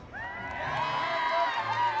Odenkrantz.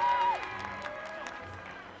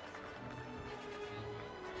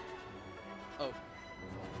 Oh.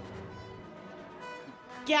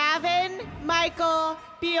 Gavin Michael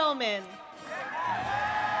Beelman.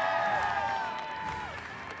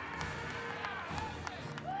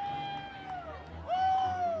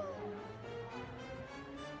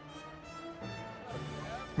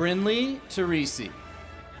 Brinley Teresi.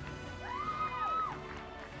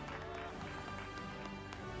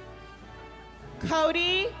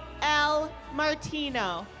 Cody L.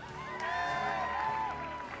 Martino.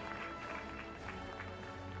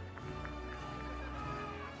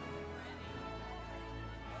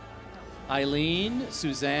 Eileen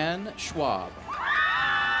Suzanne Schwab.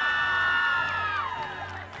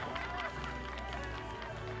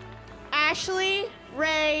 Ashley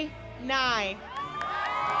Ray Nye.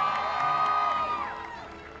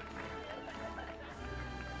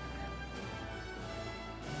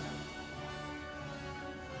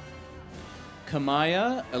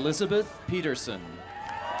 Kamaya Elizabeth Peterson.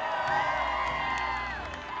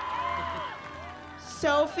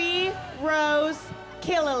 Sophie Rose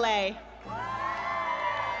Killalay.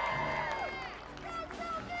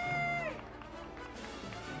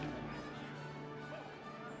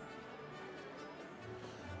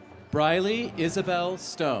 Briley Isabel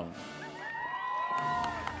Stone.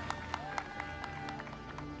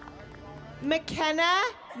 McKenna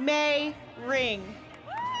May Ring.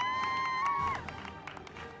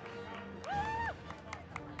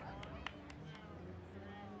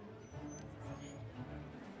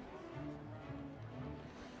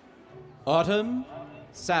 Autumn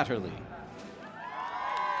Satterley.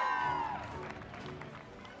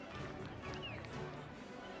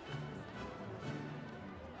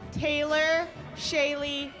 Taylor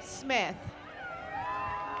Shaylee Smith.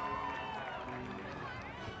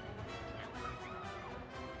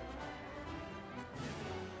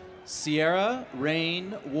 Sierra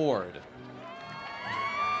Rain Ward.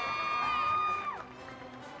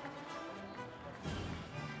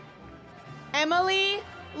 Emily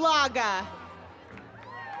Laga.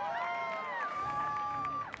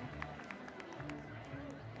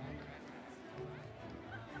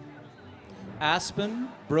 Aspen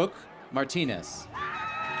Brooke Martinez.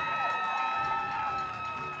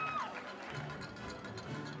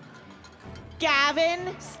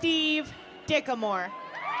 Gavin Steve Dickamore.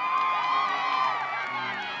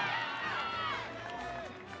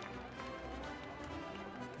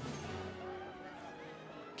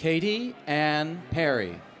 Katie Ann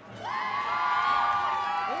Perry.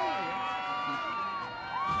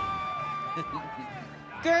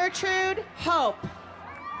 Gertrude Hope.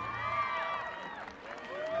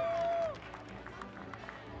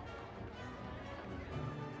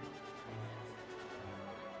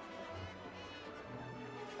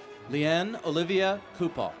 Leanne Olivia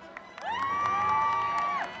Kupal.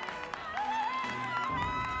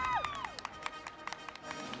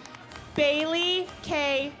 Bailey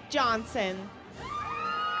K. Johnson.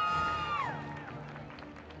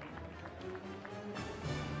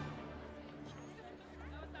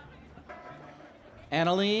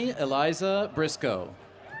 Annalie Eliza Briscoe.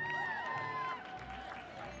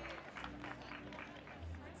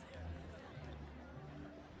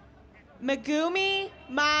 Megumi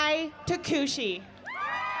Mai Takushi.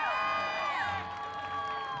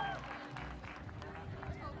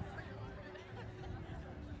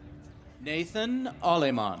 Nathan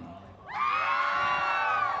Aleman.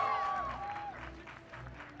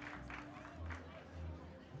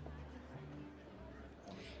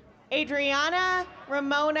 Adriana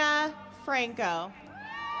Ramona Franco.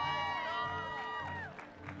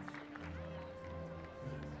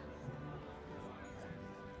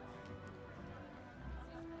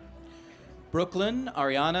 Brooklyn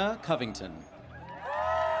Ariana Covington.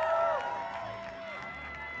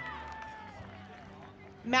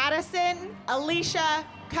 Madison Alicia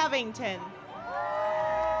Covington.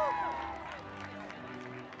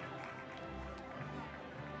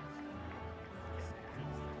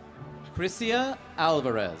 Crisia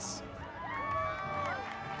Alvarez.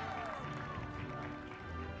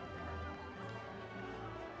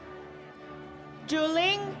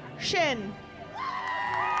 Juling Shin.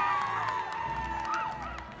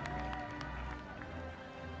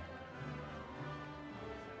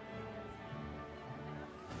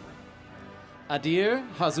 Adir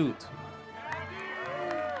Hazut.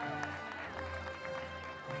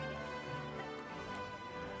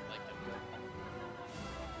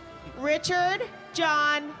 Richard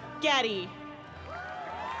John Getty.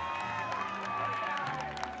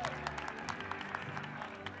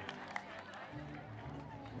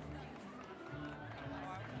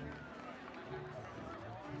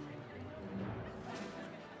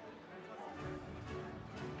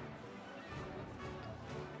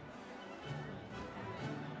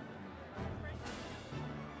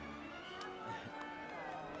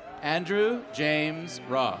 Andrew James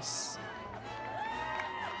Ross.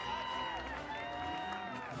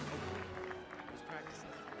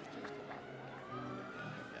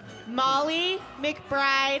 Molly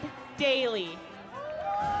McBride Daly.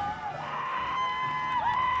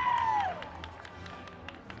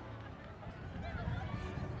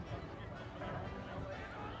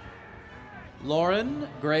 Lauren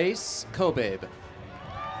Grace Kobabe.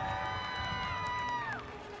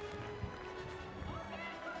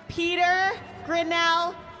 Peter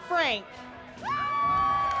Grinnell Frank.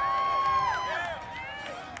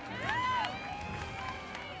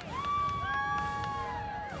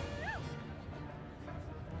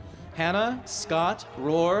 Hannah Scott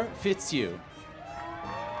Rohr Fitzhugh.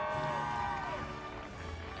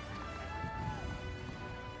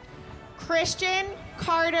 Christian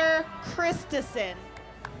Carter Christensen.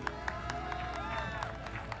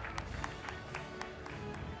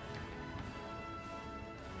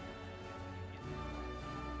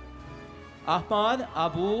 Ahmad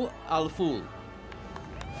Abu Alful.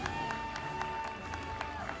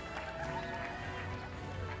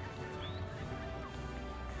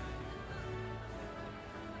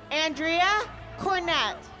 Andrea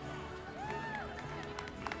Cornett.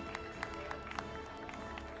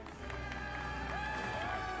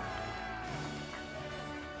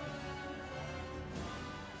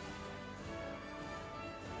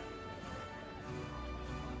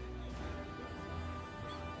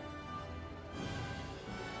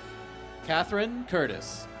 Catherine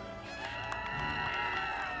Curtis.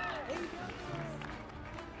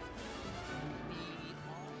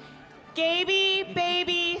 Gaby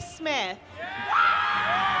Baby Smith.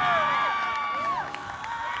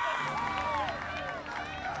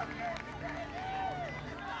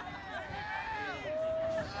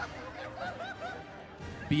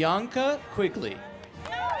 Bianca Quigley.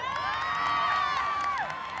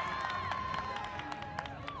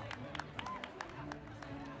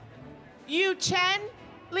 Yu Chen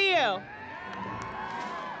Liu.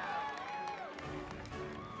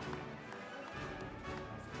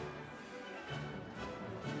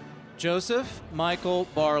 Joseph Michael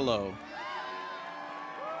Barlow.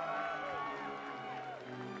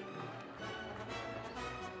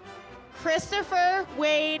 Christopher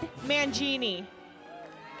Wade Mangini.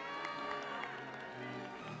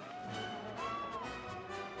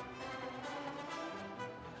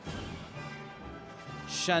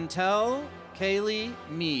 Chantel Kaylee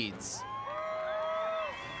Meads.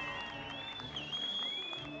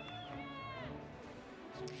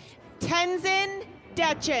 Tenzin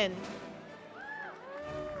Dechen.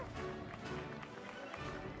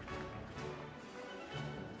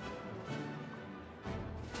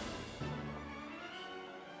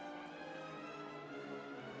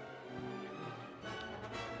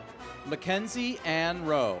 Mackenzie Ann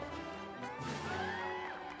Rowe.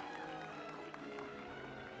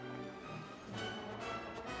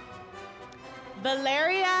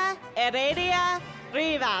 Valeria Heredia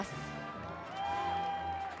Rivas.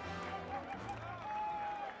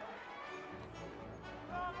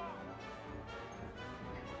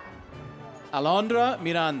 Alondra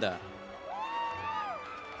Miranda.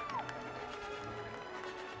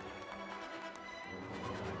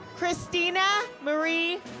 Christina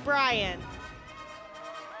Marie Bryan.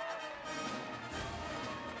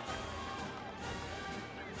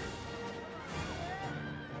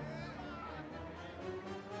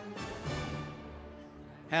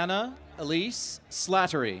 Hannah Elise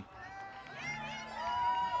Slattery.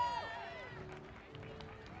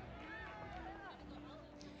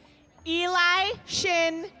 Eli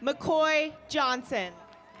Shin McCoy Johnson.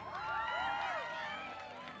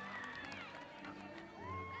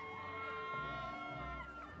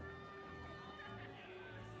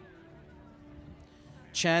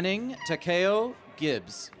 Channing Takeo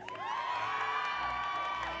Gibbs.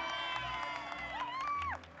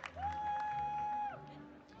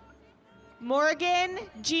 Morgan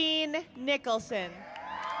Jean Nicholson.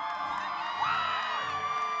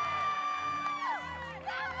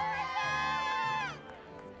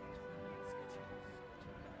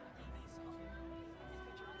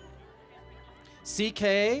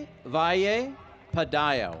 CK Valle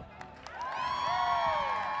Padayo.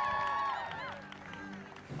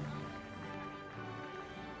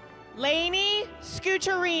 Lainey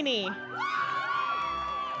Scucciarini.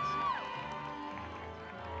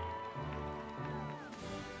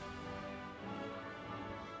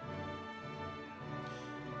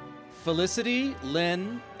 Felicity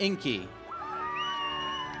Lynn Inky.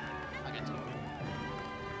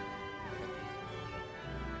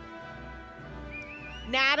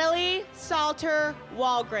 Natalie Salter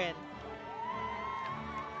Walgren.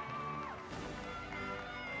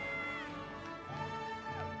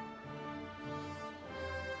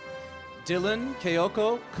 Dylan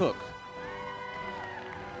Keoko Cook.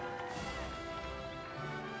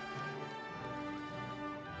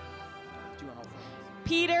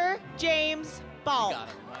 Peter James Ball.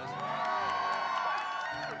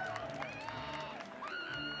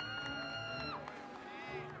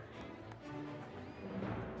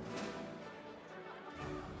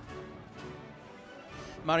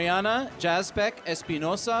 Mariana Jazbek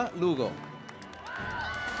Espinosa Lugo.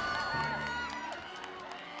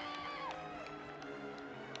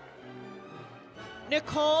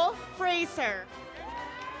 Nicole Fraser.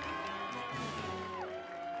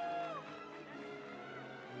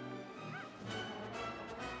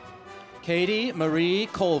 Katie Marie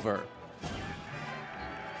Culver.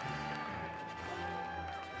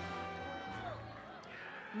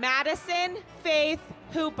 Madison Faith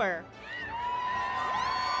Hooper.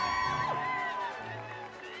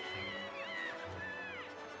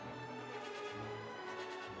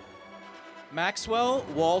 Maxwell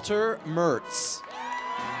Walter Mertz.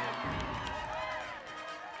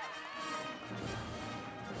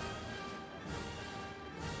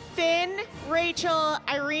 Finn Rachel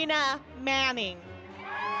Irina Manning.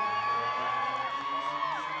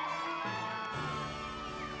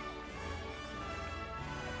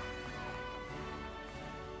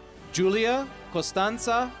 Julia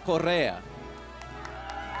Costanza Correa.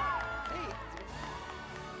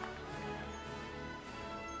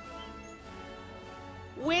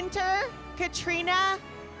 Winter Katrina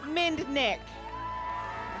Mindnick.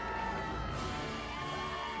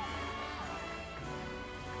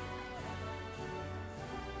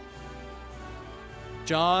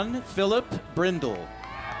 John Philip Brindle.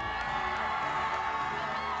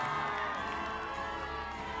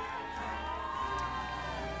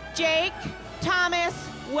 Jake Thomas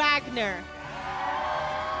Wagner.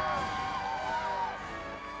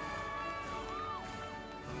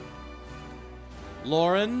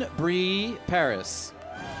 Lauren Bree Paris.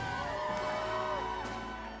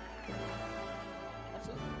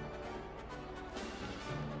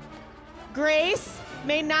 Grace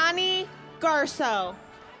Mainani Garso.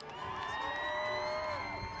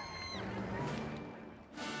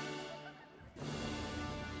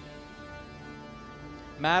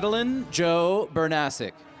 Madeline Joe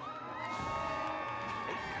Bernasic.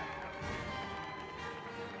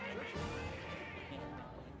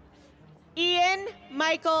 Ian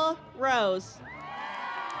Michael Rose.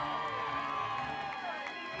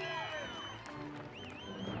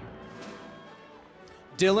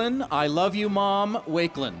 Dylan I Love You Mom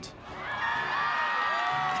Wakeland.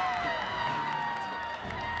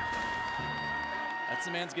 That's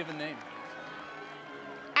the man's given name.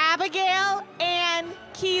 Abigail Ann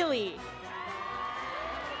Keeley.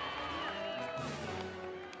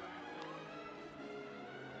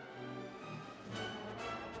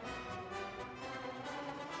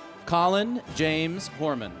 Colin James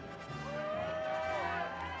Horman.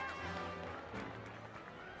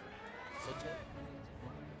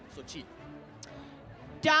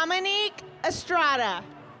 Dominique Estrada.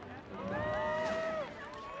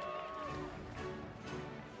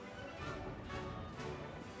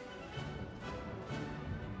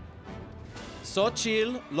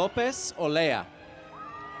 Xochitl Lopez Olea.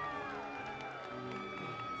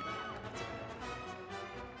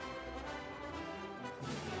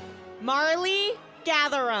 Marley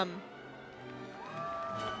Gatherum.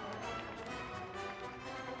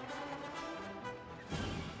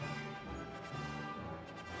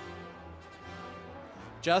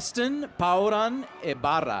 Justin Pauran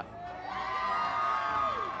Ibarra.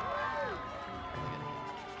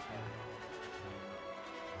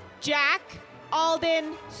 Jack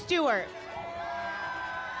Alden Stewart.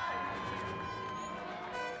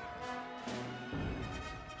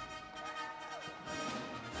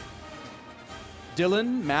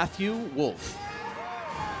 Dylan Matthew Wolf.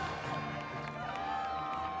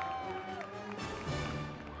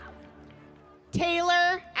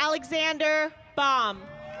 Taylor Alexander Baum.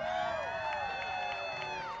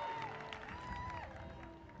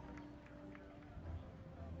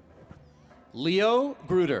 Leo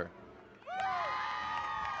Gruder.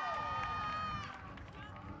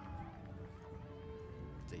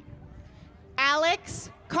 Alex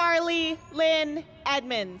Carly Lynn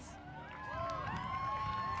Edmonds.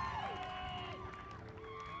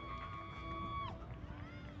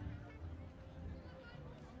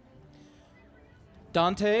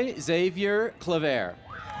 Dante Xavier Claver.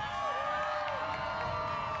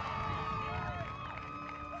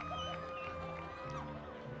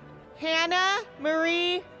 Hannah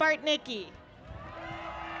Marie Bartnicki.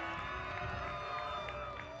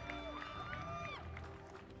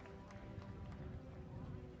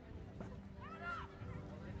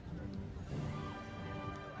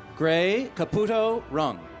 Gray Caputo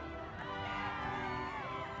Rung.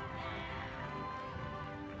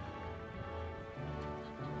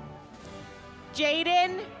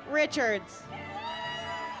 Jaden Richards.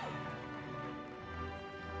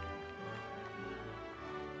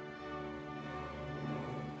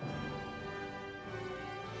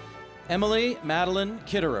 Emily Madeline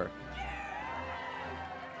Kitterer.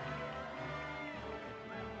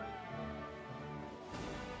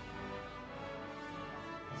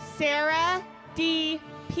 Sarah D.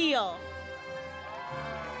 Peel.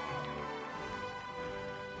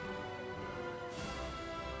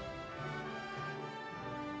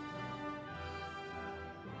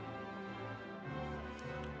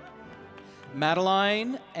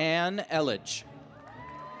 Madeline Ann Elledge.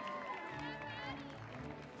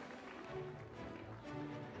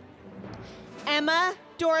 Emma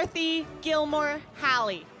Dorothy Gilmore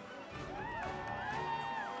Halley.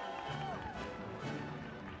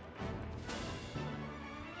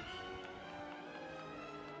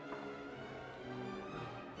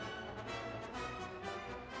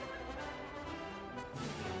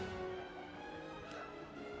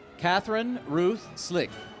 Catherine Ruth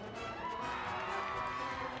Slick.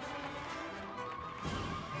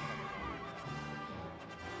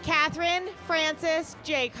 Catherine Frances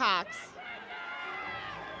J. Cox.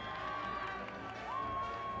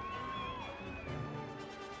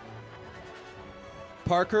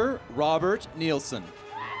 Parker Robert Nielsen.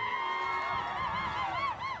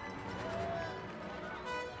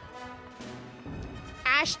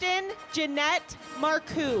 Ashton Jeanette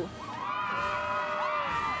Marcoux.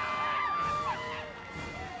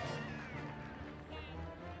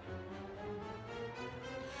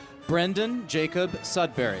 Brendan Jacob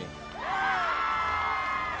Sudbury.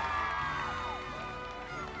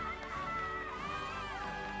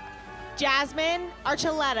 Jasmine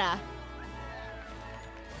Archuleta.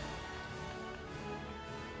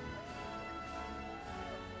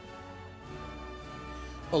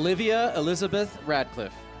 Olivia Elizabeth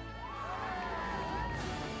Radcliffe.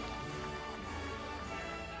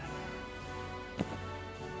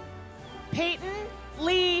 Peyton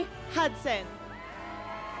Lee Hudson.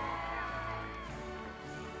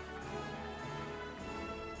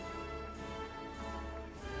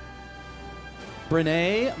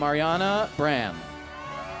 Brene Mariana Brand.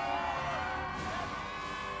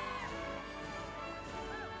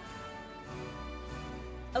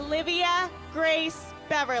 Olivia Grace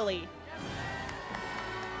Beverly.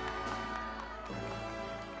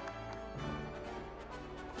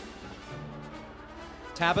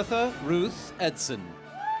 Tabitha Ruth Edson.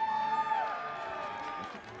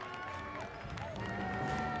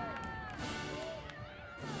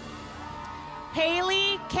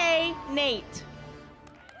 Haley K. Nate.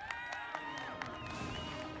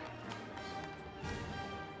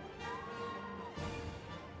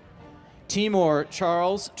 Timor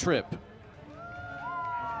Charles Tripp.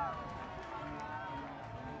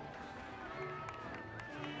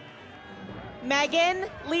 Megan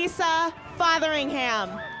Lisa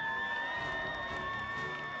Fotheringham.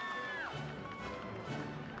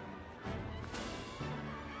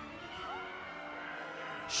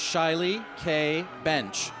 Shiley K.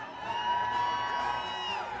 Bench.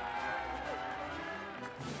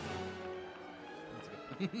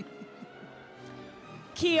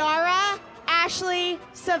 Kiara Ashley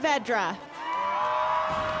Saavedra.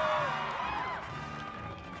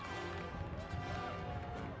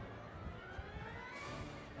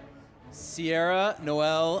 Sierra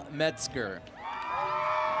Noel Metzger.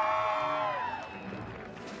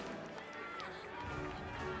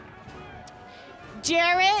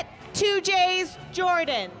 Jarrett 2J's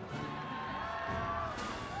Jordan.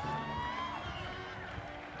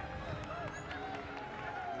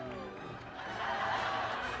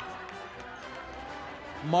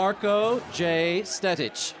 Marco J.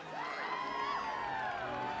 Stetich.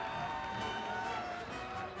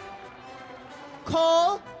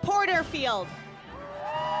 Cole Porterfield.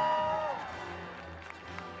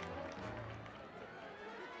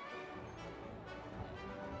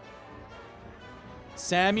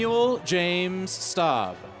 Samuel James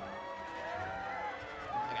Staub.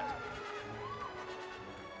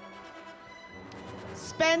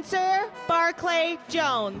 Spencer Barclay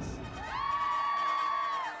Jones.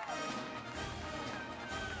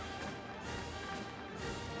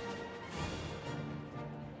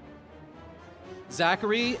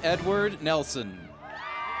 Zachary Edward Nelson.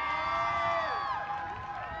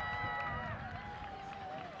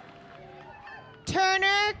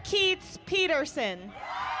 Turner Keats Peterson.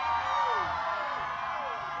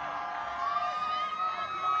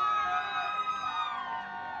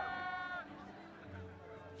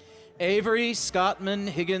 Avery Scottman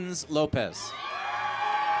Higgins Lopez.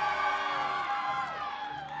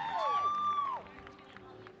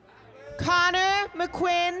 Connor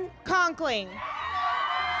McQuinn Conkling.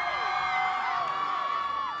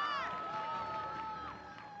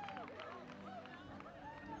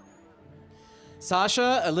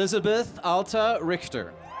 Sasha Elizabeth Alta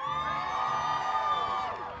Richter.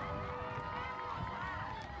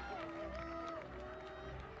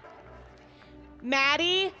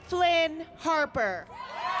 Maddie Flynn Harper.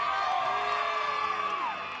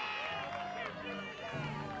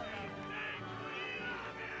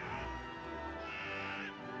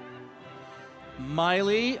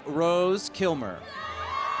 Miley Rose Kilmer.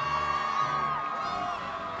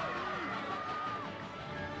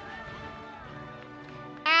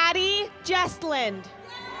 Addie Jestland.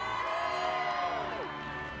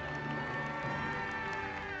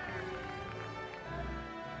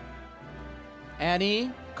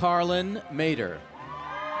 Annie Carlin Mader.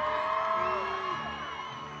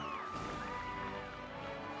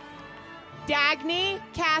 Dagny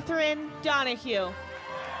Catherine Donahue.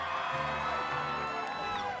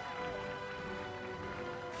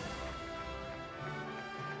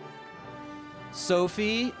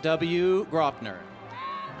 Sophie W. Gropner.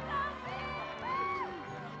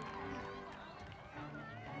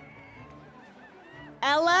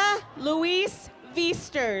 Ella Louise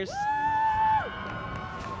Viesters.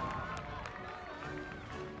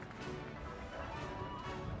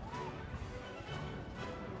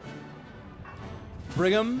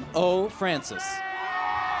 Brigham O. Francis.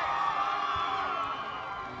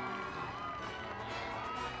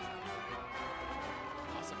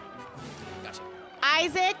 Awesome. Gotcha.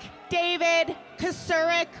 Isaac David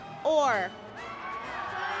Kasurik Orr.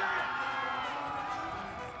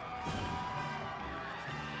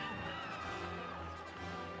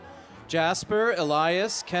 Jasper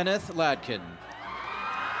Elias Kenneth Ladkin.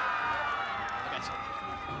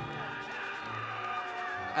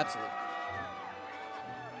 Absolutely.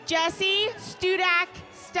 Jesse Studak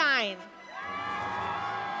Stein.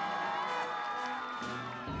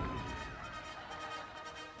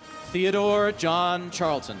 Theodore John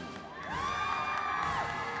Charlton.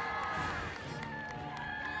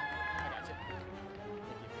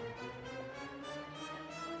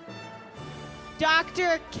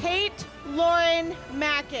 Dr. Kate Lauren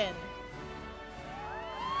Mackin.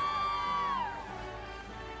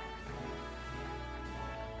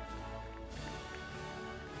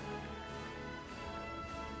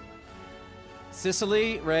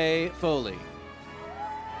 Cicely Ray Foley.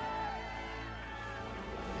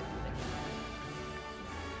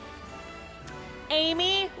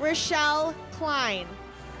 Amy Rochelle Klein.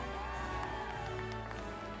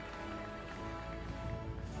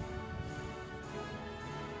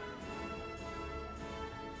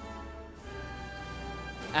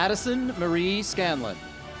 Addison Marie Scanlon.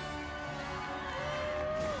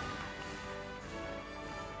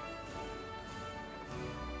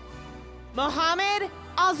 Mohammed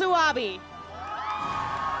Alzawabi.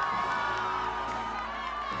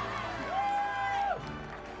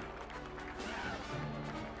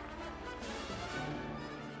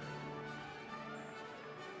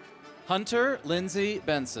 Hunter Lindsay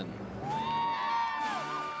Benson.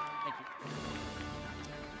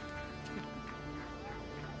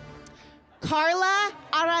 Carla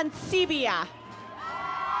Arancibia.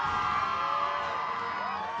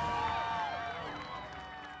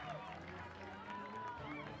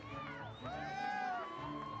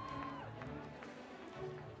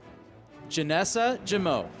 Janessa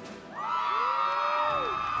Jamo.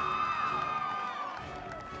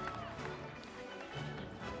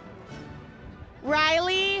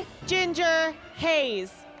 Riley Ginger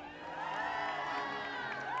Hayes.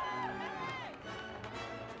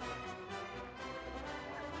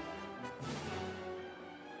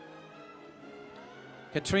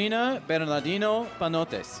 Katrina Bernardino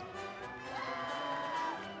Panotes.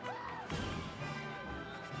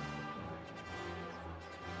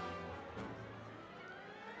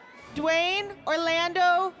 Dwayne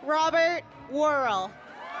Orlando Robert Worrell.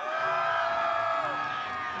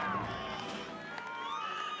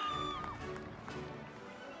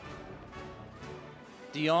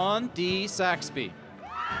 Dion D. Saxby.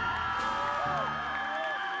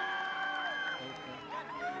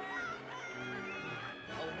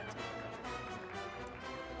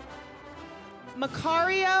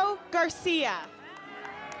 Macario Garcia.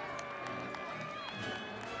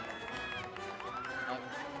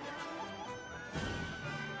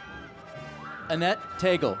 Annette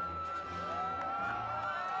Tagle.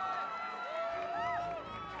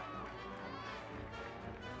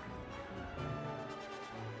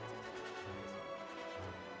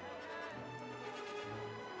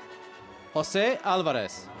 Jose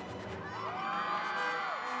Alvarez.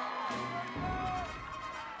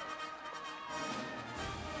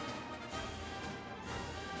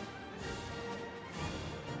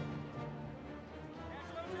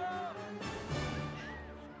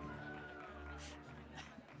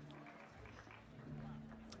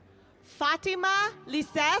 Fatima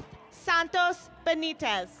Liseth Santos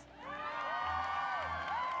Benitez.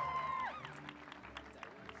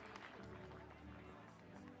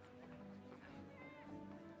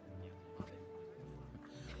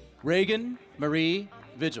 Reagan Marie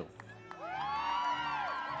Vigil.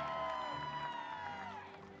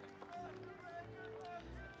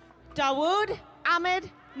 Dawood Ahmed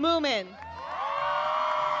Moomin.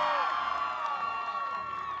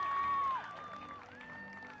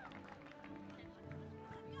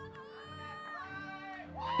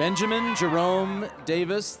 Benjamin Jerome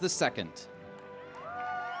Davis II.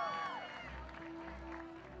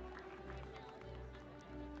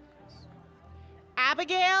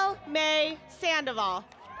 Abigail May Sandoval.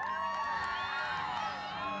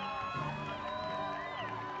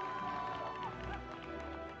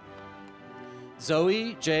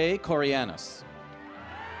 Zoe J. Corianos.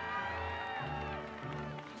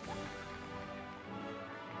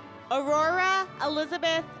 Aurora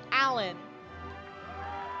Elizabeth Allen.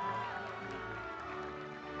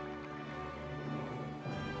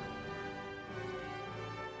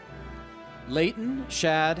 Leighton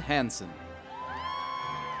Shad Hansen.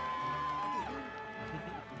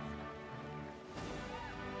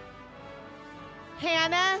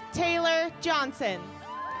 Hannah Taylor Johnson.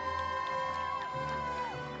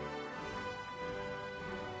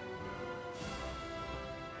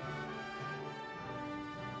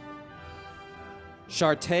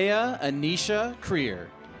 Shartea Anisha Creer.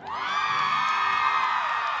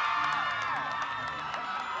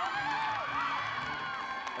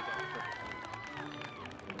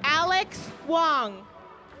 Alex Wong.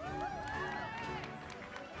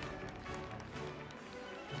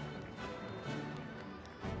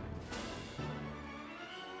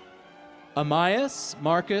 Amias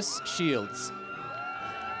Marcus Shields.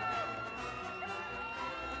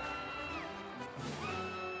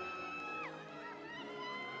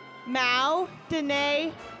 Mao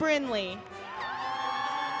Danae Brinley.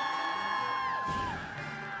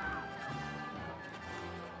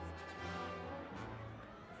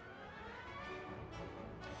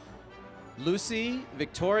 Lucy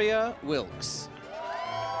Victoria Wilkes.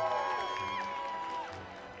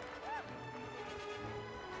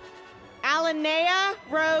 Alanea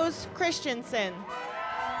Rose Christensen.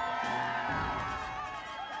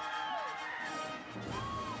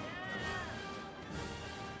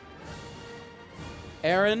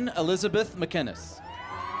 Erin Elizabeth McInnes.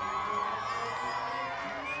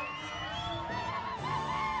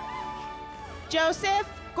 Joseph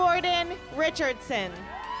Gordon Richardson.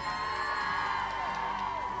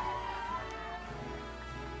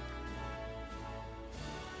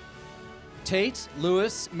 Tate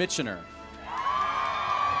Lewis Mitchener.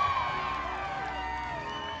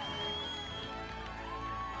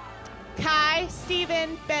 Kai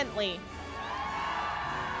Stephen Bentley.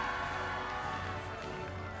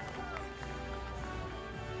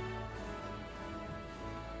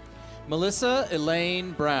 Melissa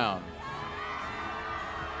Elaine Brown.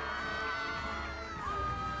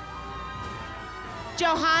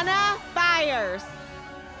 Johanna Byers.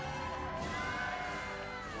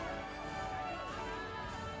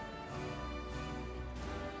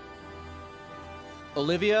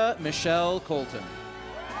 Olivia Michelle Colton.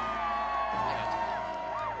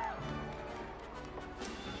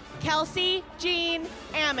 Kelsey Jean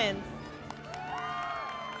Ammons.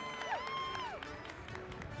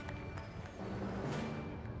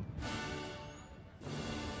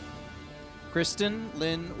 Kristen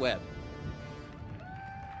Lynn Webb.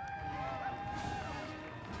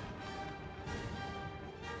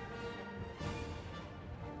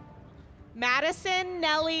 Madison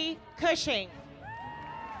Nellie Cushing.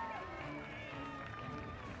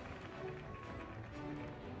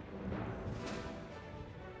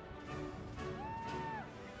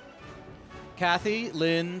 Kathy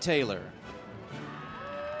Lynn Taylor.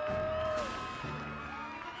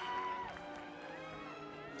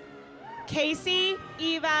 Casey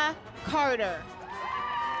Eva Carter.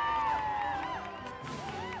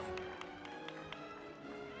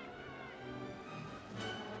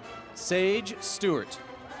 Sage Stewart.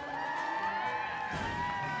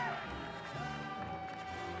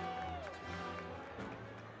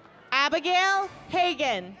 Abigail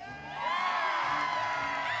Hagan.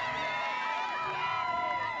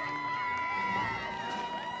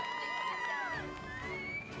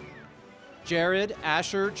 Jared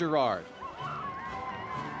Asher Gerard.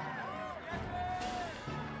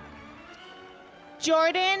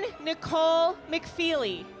 Jordan Nicole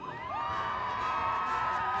McFeely.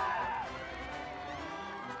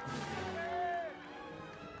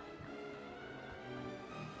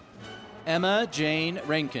 Emma Jane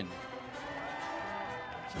Rankin.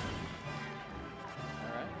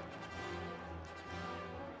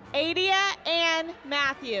 Adia Ann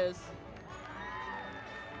Matthews.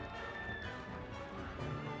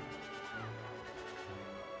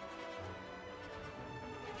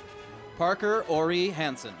 Parker Ori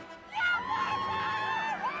Hansen.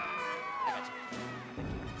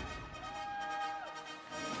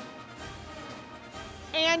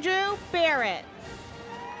 Andrew Barrett.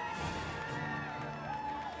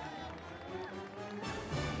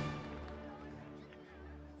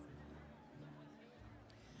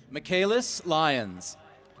 Michaelis Lyons.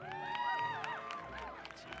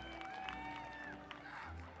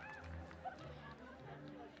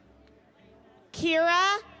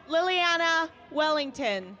 Kira Liliana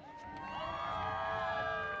Wellington.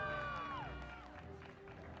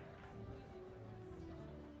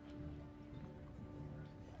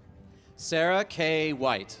 Sarah K.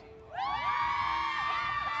 White.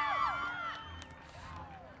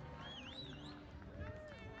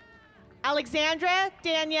 Alexandra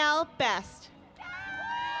Danielle Best.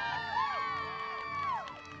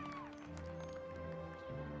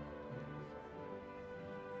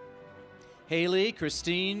 Haley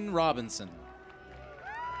Christine Robinson.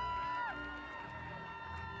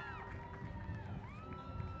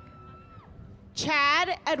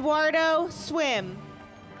 Chad Eduardo Swim.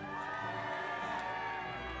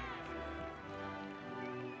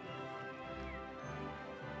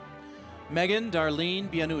 Megan Darlene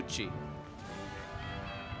Bianucci.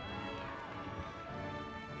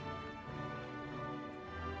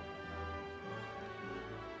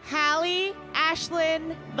 Hallie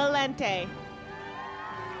Ashlyn Valente.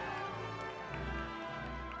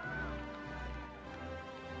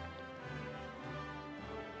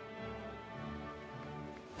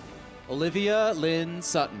 Olivia Lynn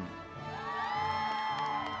Sutton.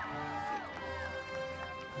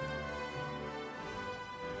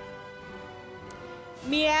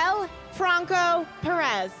 Miel Franco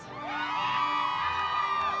Perez.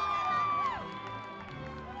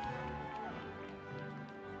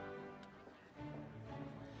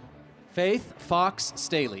 Faith Fox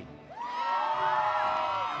Staley.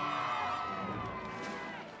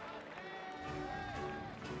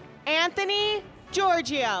 Anthony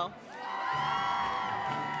Giorgio.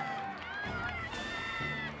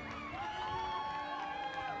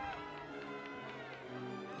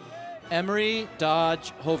 Emery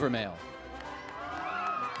Dodge Hovermail.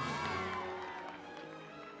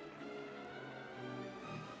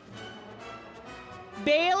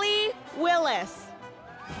 Bailey Willis.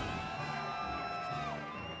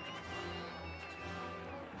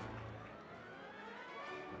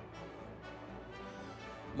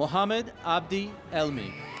 Mohammed Abdi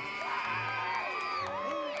Elmi.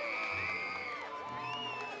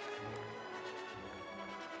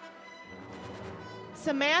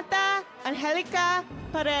 Samantha Angelica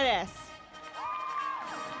Paredes.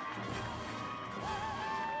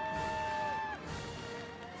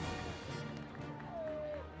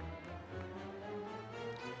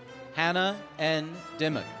 Hannah N.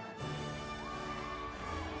 Dimmock.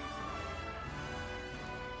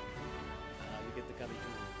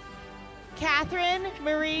 Catherine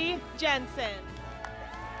Marie Jensen.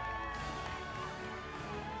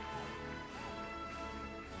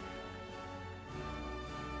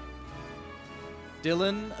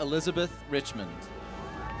 Dylan Elizabeth Richmond.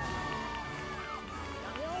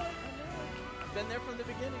 Been there from the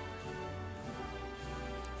beginning.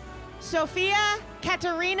 Sofia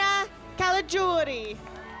Katerina Caligiuri.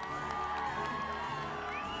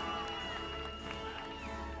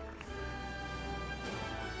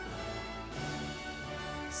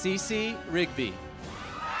 Cece Rigby.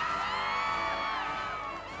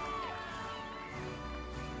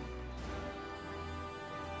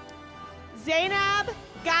 Zainab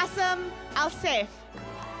Gassam Al-Saif.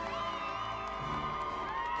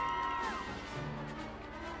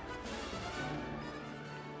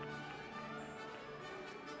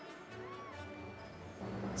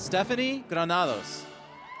 Stephanie Granados.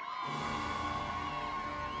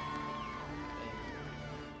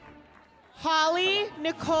 Holly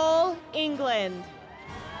Nicole England.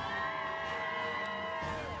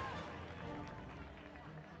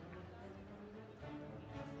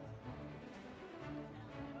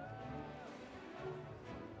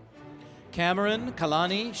 Cameron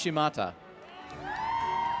Kalani Shimata.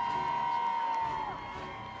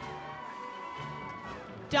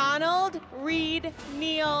 Donald Reed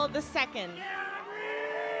Neal II.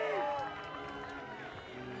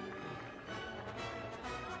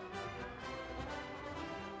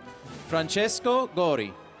 Francesco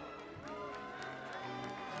Gori.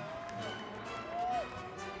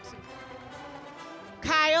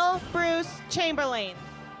 Kyle Bruce Chamberlain.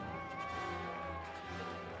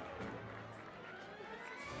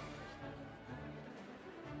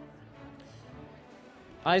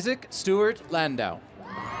 Isaac Stewart Landau.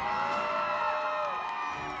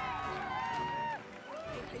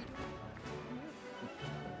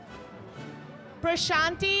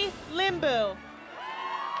 Prashanti Limbu.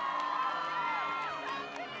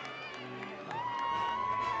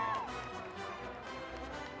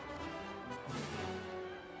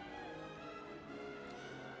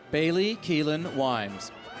 Bailey Keelan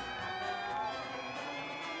Wimes.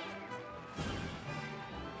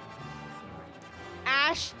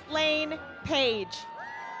 Ash Lane Page.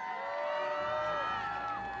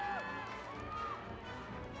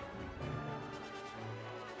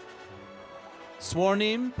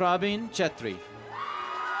 Swarnim Praveen Chetri.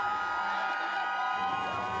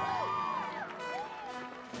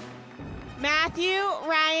 Matthew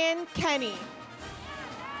Ryan Kenny.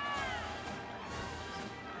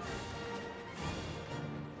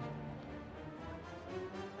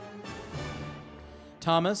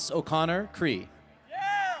 Thomas O'Connor Cree.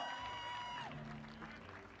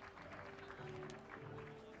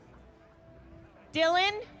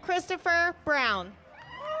 Dylan Christopher Brown.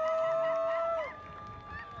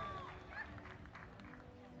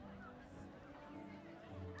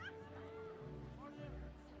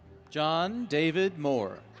 John David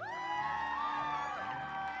Moore.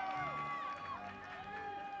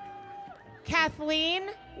 Kathleen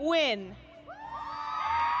Wynn.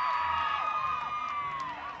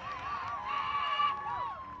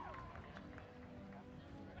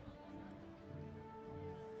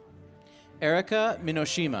 Erica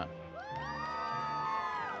Minoshima.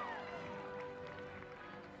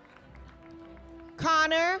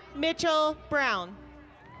 Connor Mitchell Brown.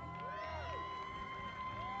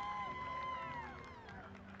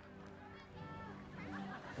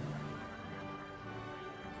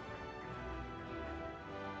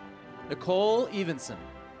 Nicole Evenson.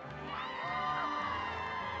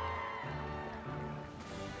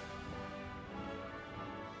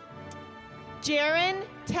 Jaron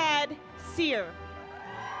Ted Sear.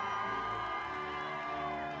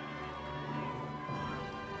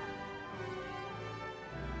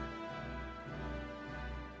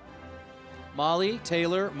 Molly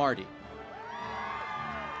Taylor Marty.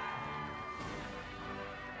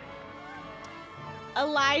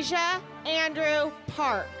 Elijah Andrew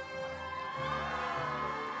Park.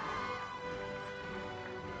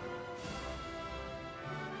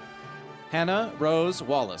 Hannah Rose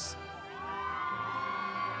Wallace.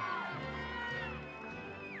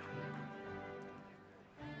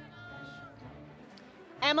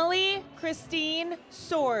 Emily Christine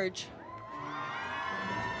Sorge.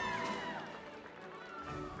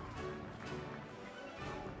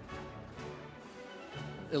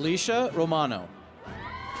 Alicia Romano.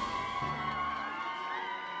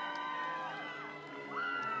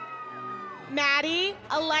 Maddie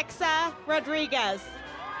Alexa Rodriguez.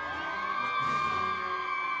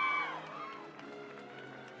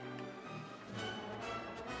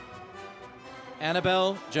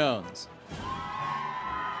 Annabelle Jones.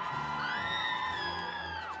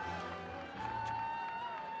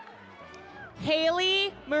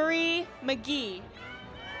 Haley Marie McGee.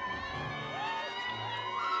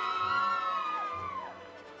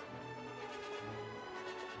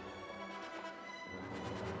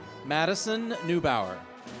 Madison Neubauer.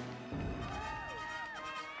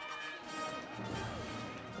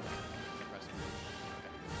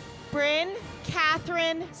 Bryn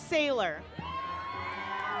Catherine Saylor.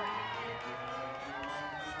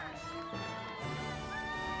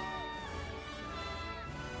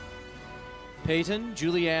 Peyton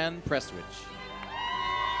Julianne Prestwich.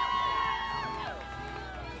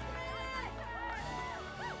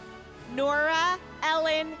 Nora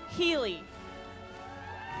Ellen Healy.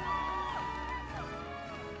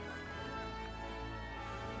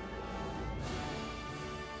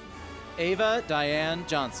 Ava Diane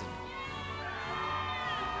Johnson.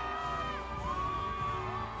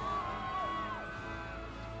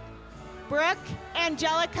 Brooke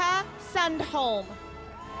Angelica Sundholm.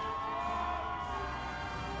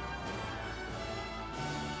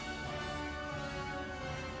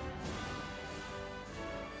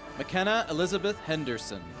 McKenna Elizabeth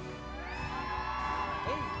Henderson.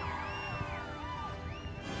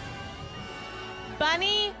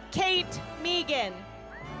 Bunny Kate Megan.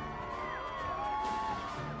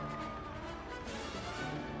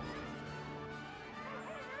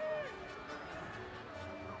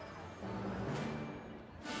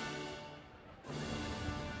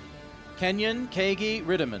 Kenyon Kagi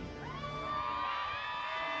Riddiman.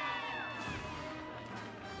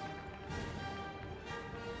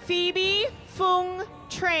 Phoebe Fung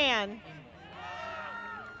Tran.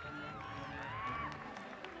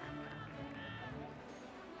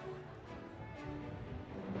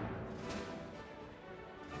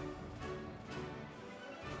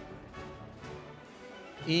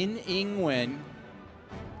 In Ing Wen.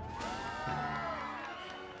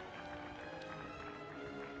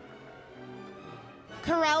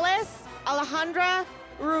 Corellis Alejandra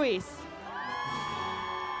Ruiz.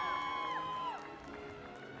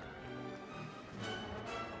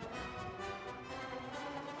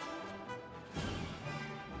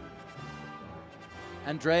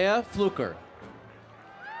 Andrea Fluker.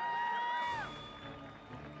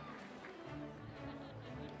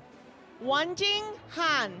 Wanjing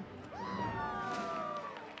Han.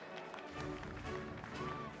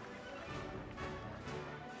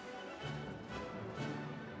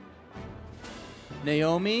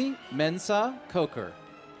 Naomi Mensa Coker.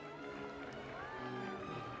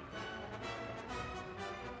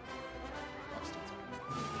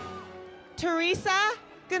 Teresa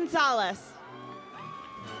Gonzalez.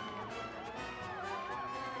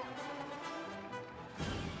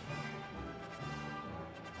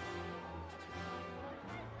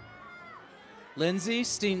 Lindsay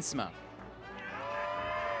Steensma.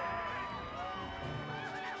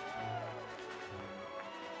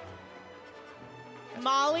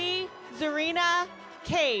 Molly Zarina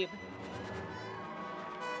Cabe.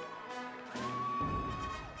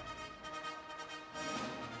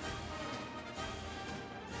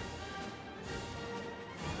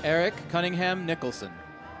 Eric Cunningham Nicholson.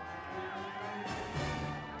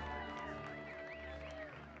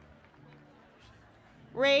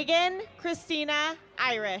 Reagan Christina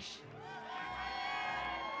Irish.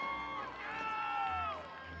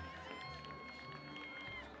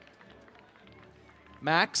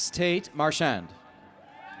 Max Tate Marchand.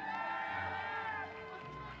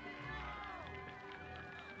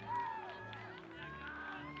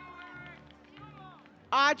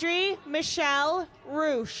 Audrey Michelle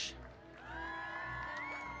Roosh.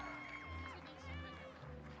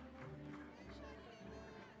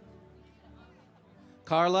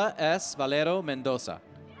 Carla S. Valero Mendoza.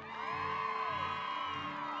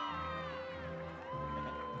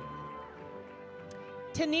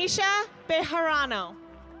 Tanisha Bejarano.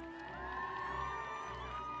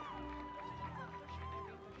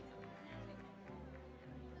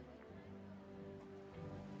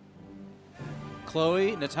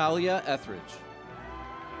 Chloe Natalia Etheridge.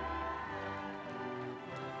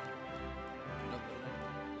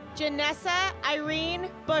 Janessa Irene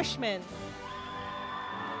Bushman.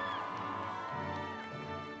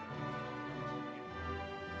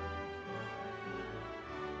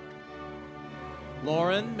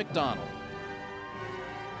 Lauren McDonald.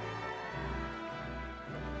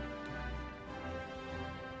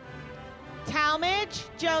 Talmadge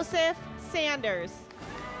Joseph Sanders.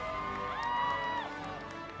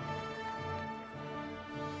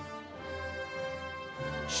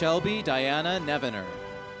 Shelby Diana Neviner.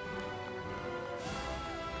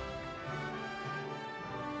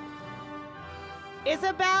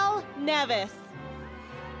 Isabel Nevis.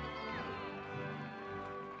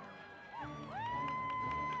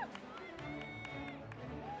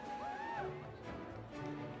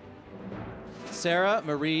 Sarah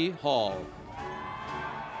Marie Hall.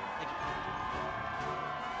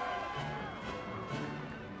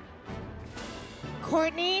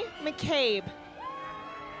 Courtney McCabe.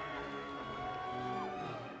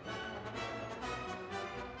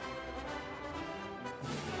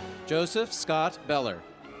 Joseph Scott Beller.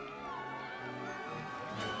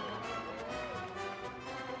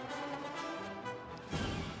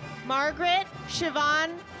 Margaret Siobhan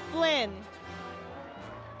Flynn.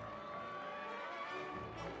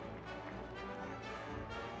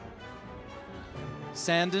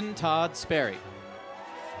 Sandon Todd Sperry.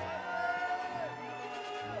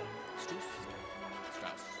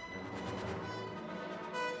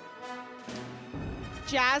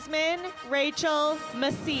 Jasmine Rachel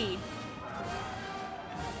Massey.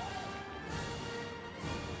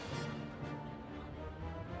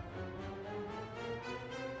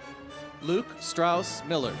 Luke Strauss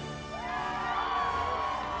Miller.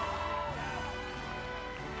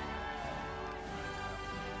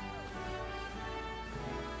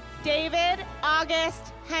 David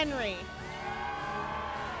August Henry.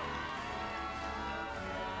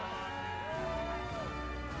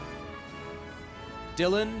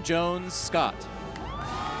 Dylan Jones Scott.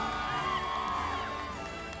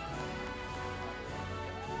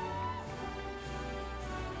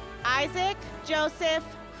 Isaac Joseph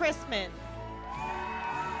Chrisman.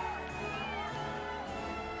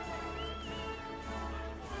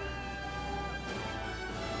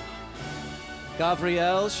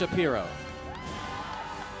 Gabrielle Shapiro.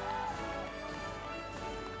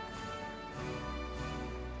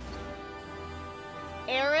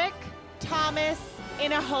 Eric Thomas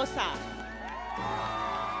Inahosa.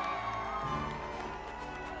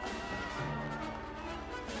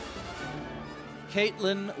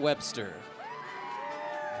 Caitlin Webster.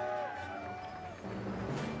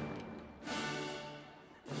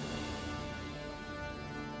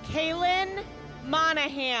 Kaylin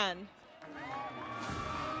Monahan.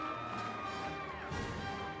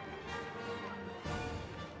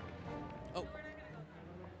 Oh.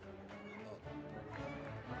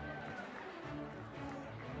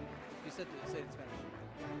 You said say it in Spanish.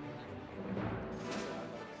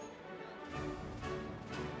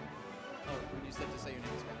 Oh, when you said to say your name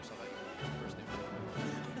in Spanish, I thought your first name.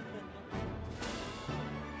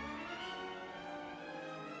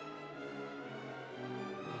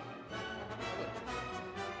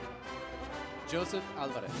 Joseph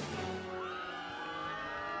Alvarez.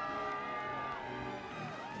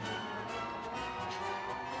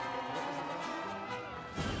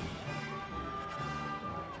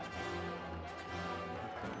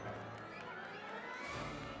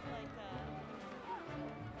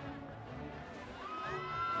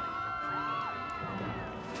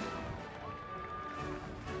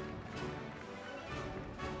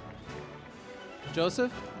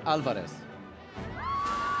 Joseph Alvarez.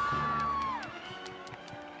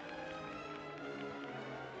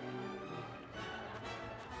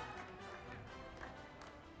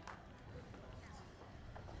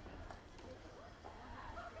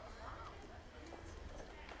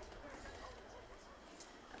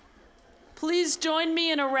 Please join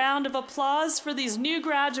me in a round of applause for these new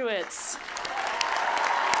graduates.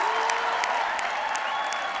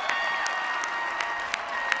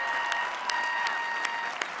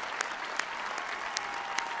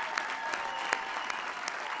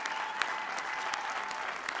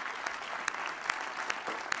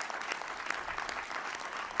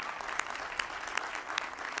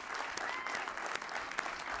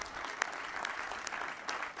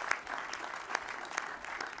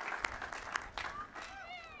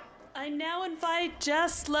 I now invite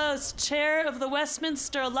Jess Lose, Chair of the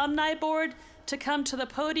Westminster Alumni Board, to come to the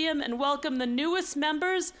podium and welcome the newest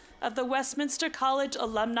members of the Westminster College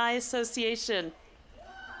Alumni Association.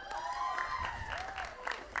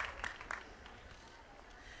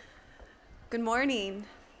 Good morning.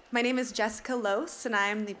 My name is Jessica Lose, and I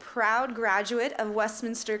am the proud graduate of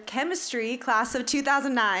Westminster Chemistry, class of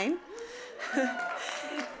 2009.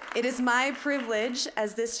 It is my privilege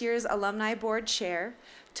as this year's Alumni Board Chair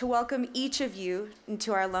to welcome each of you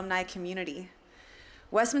into our alumni community.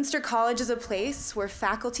 Westminster College is a place where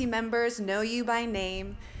faculty members know you by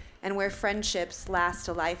name and where friendships last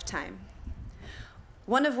a lifetime.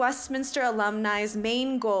 One of Westminster alumni's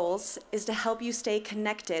main goals is to help you stay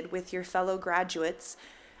connected with your fellow graduates,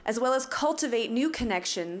 as well as cultivate new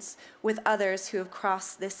connections with others who have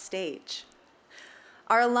crossed this stage.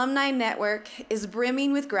 Our alumni network is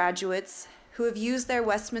brimming with graduates who have used their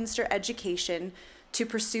Westminster education to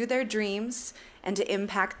pursue their dreams and to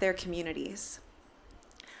impact their communities.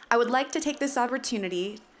 I would like to take this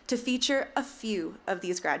opportunity to feature a few of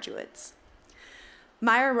these graduates.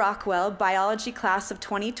 Myra Rockwell, biology class of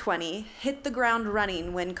 2020, hit the ground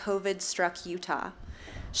running when COVID struck Utah.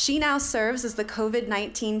 She now serves as the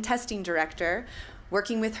COVID-19 testing director,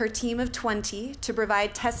 working with her team of 20 to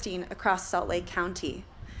provide testing across Salt Lake County.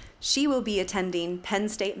 She will be attending Penn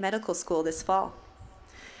State Medical School this fall.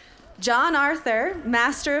 John Arthur,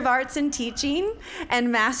 Master of Arts in Teaching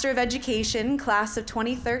and Master of Education, class of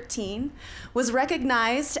 2013, was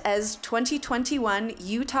recognized as 2021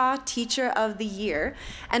 Utah Teacher of the Year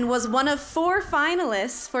and was one of 4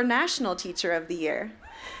 finalists for National Teacher of the Year.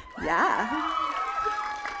 Yeah.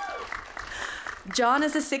 John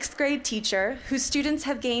is a 6th grade teacher whose students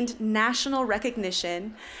have gained national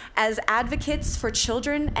recognition as advocates for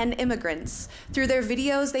children and immigrants through their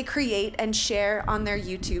videos they create and share on their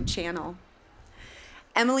YouTube channel.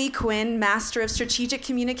 Emily Quinn, Master of Strategic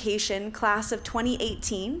Communication, class of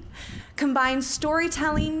 2018, combines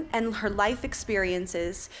storytelling and her life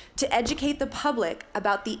experiences to educate the public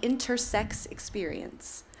about the intersex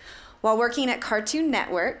experience. While working at Cartoon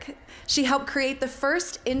Network, she helped create the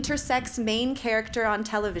first intersex main character on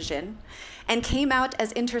television and came out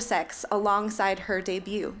as intersex alongside her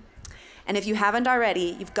debut. And if you haven't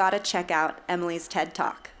already, you've got to check out Emily's TED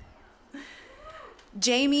Talk.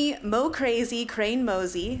 Jamie Mo Crazy Crane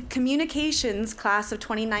Mosey, Communications class of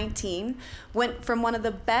 2019, went from one of the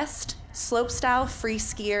best slopestyle free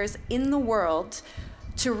skiers in the world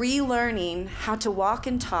to relearning how to walk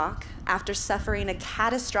and talk after suffering a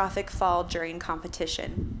catastrophic fall during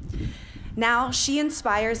competition. Now she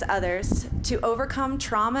inspires others to overcome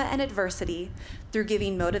trauma and adversity through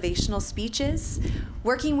giving motivational speeches,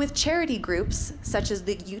 working with charity groups such as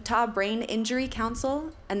the Utah Brain Injury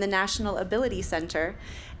Council and the National Ability Center,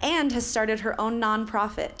 and has started her own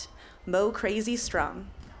nonprofit, Mo Crazy Strong.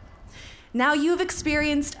 Now you've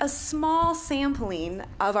experienced a small sampling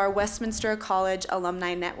of our Westminster College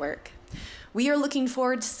Alumni Network. We are looking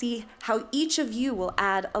forward to see how each of you will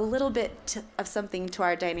add a little bit of something to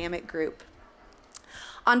our dynamic group.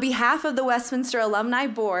 On behalf of the Westminster Alumni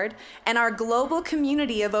Board and our global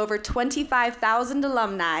community of over 25,000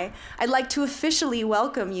 alumni, I'd like to officially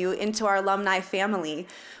welcome you into our alumni family.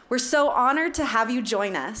 We're so honored to have you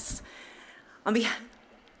join us.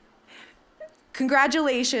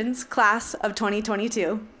 Congratulations, class of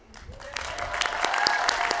 2022.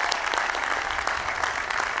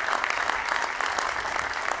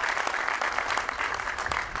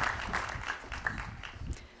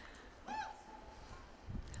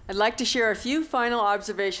 I'd like to share a few final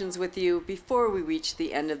observations with you before we reach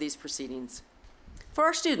the end of these proceedings. For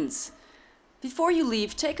our students, before you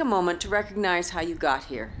leave, take a moment to recognize how you got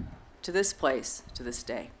here, to this place, to this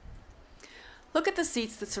day. Look at the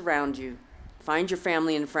seats that surround you. Find your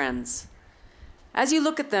family and friends. As you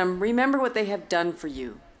look at them, remember what they have done for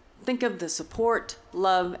you. Think of the support,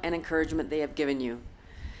 love, and encouragement they have given you.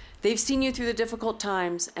 They've seen you through the difficult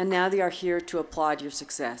times, and now they are here to applaud your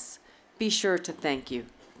success. Be sure to thank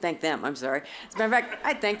them, I'm sorry. As a matter of fact,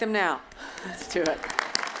 I thank them now. Let's do it.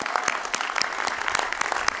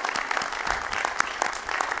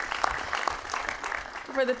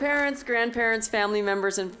 For the parents, grandparents, family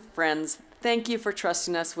members, and friends, thank you for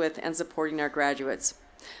trusting us with and supporting our graduates.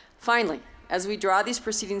 Finally, as we draw these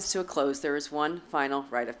proceedings to a close, there is one final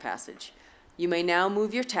rite of passage. You may now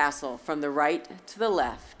move your tassel from the right to the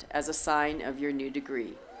left as a sign of your new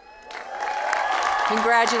degree.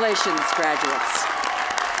 Congratulations, graduates.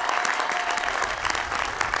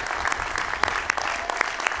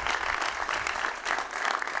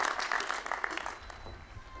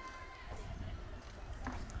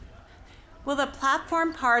 Will the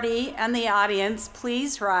platform party and the audience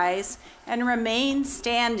please rise and remain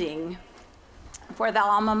standing for the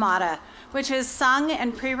alma mater, which is sung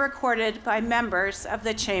and pre-recorded by members of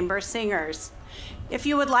the chamber singers. If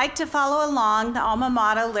you would like to follow along, the alma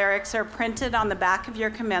mater lyrics are printed on the back of your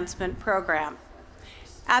commencement program.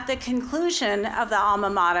 At the conclusion of the alma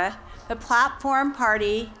mater, the platform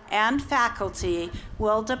party and faculty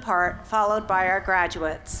will depart, followed by our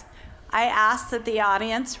graduates. I ask that the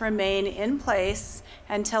audience remain in place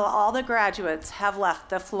until all the graduates have left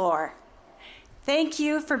the floor. Thank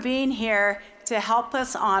you for being here to help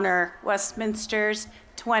us honor Westminster's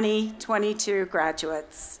 2022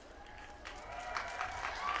 graduates.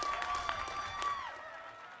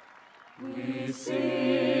 We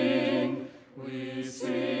sing, we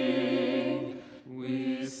sing.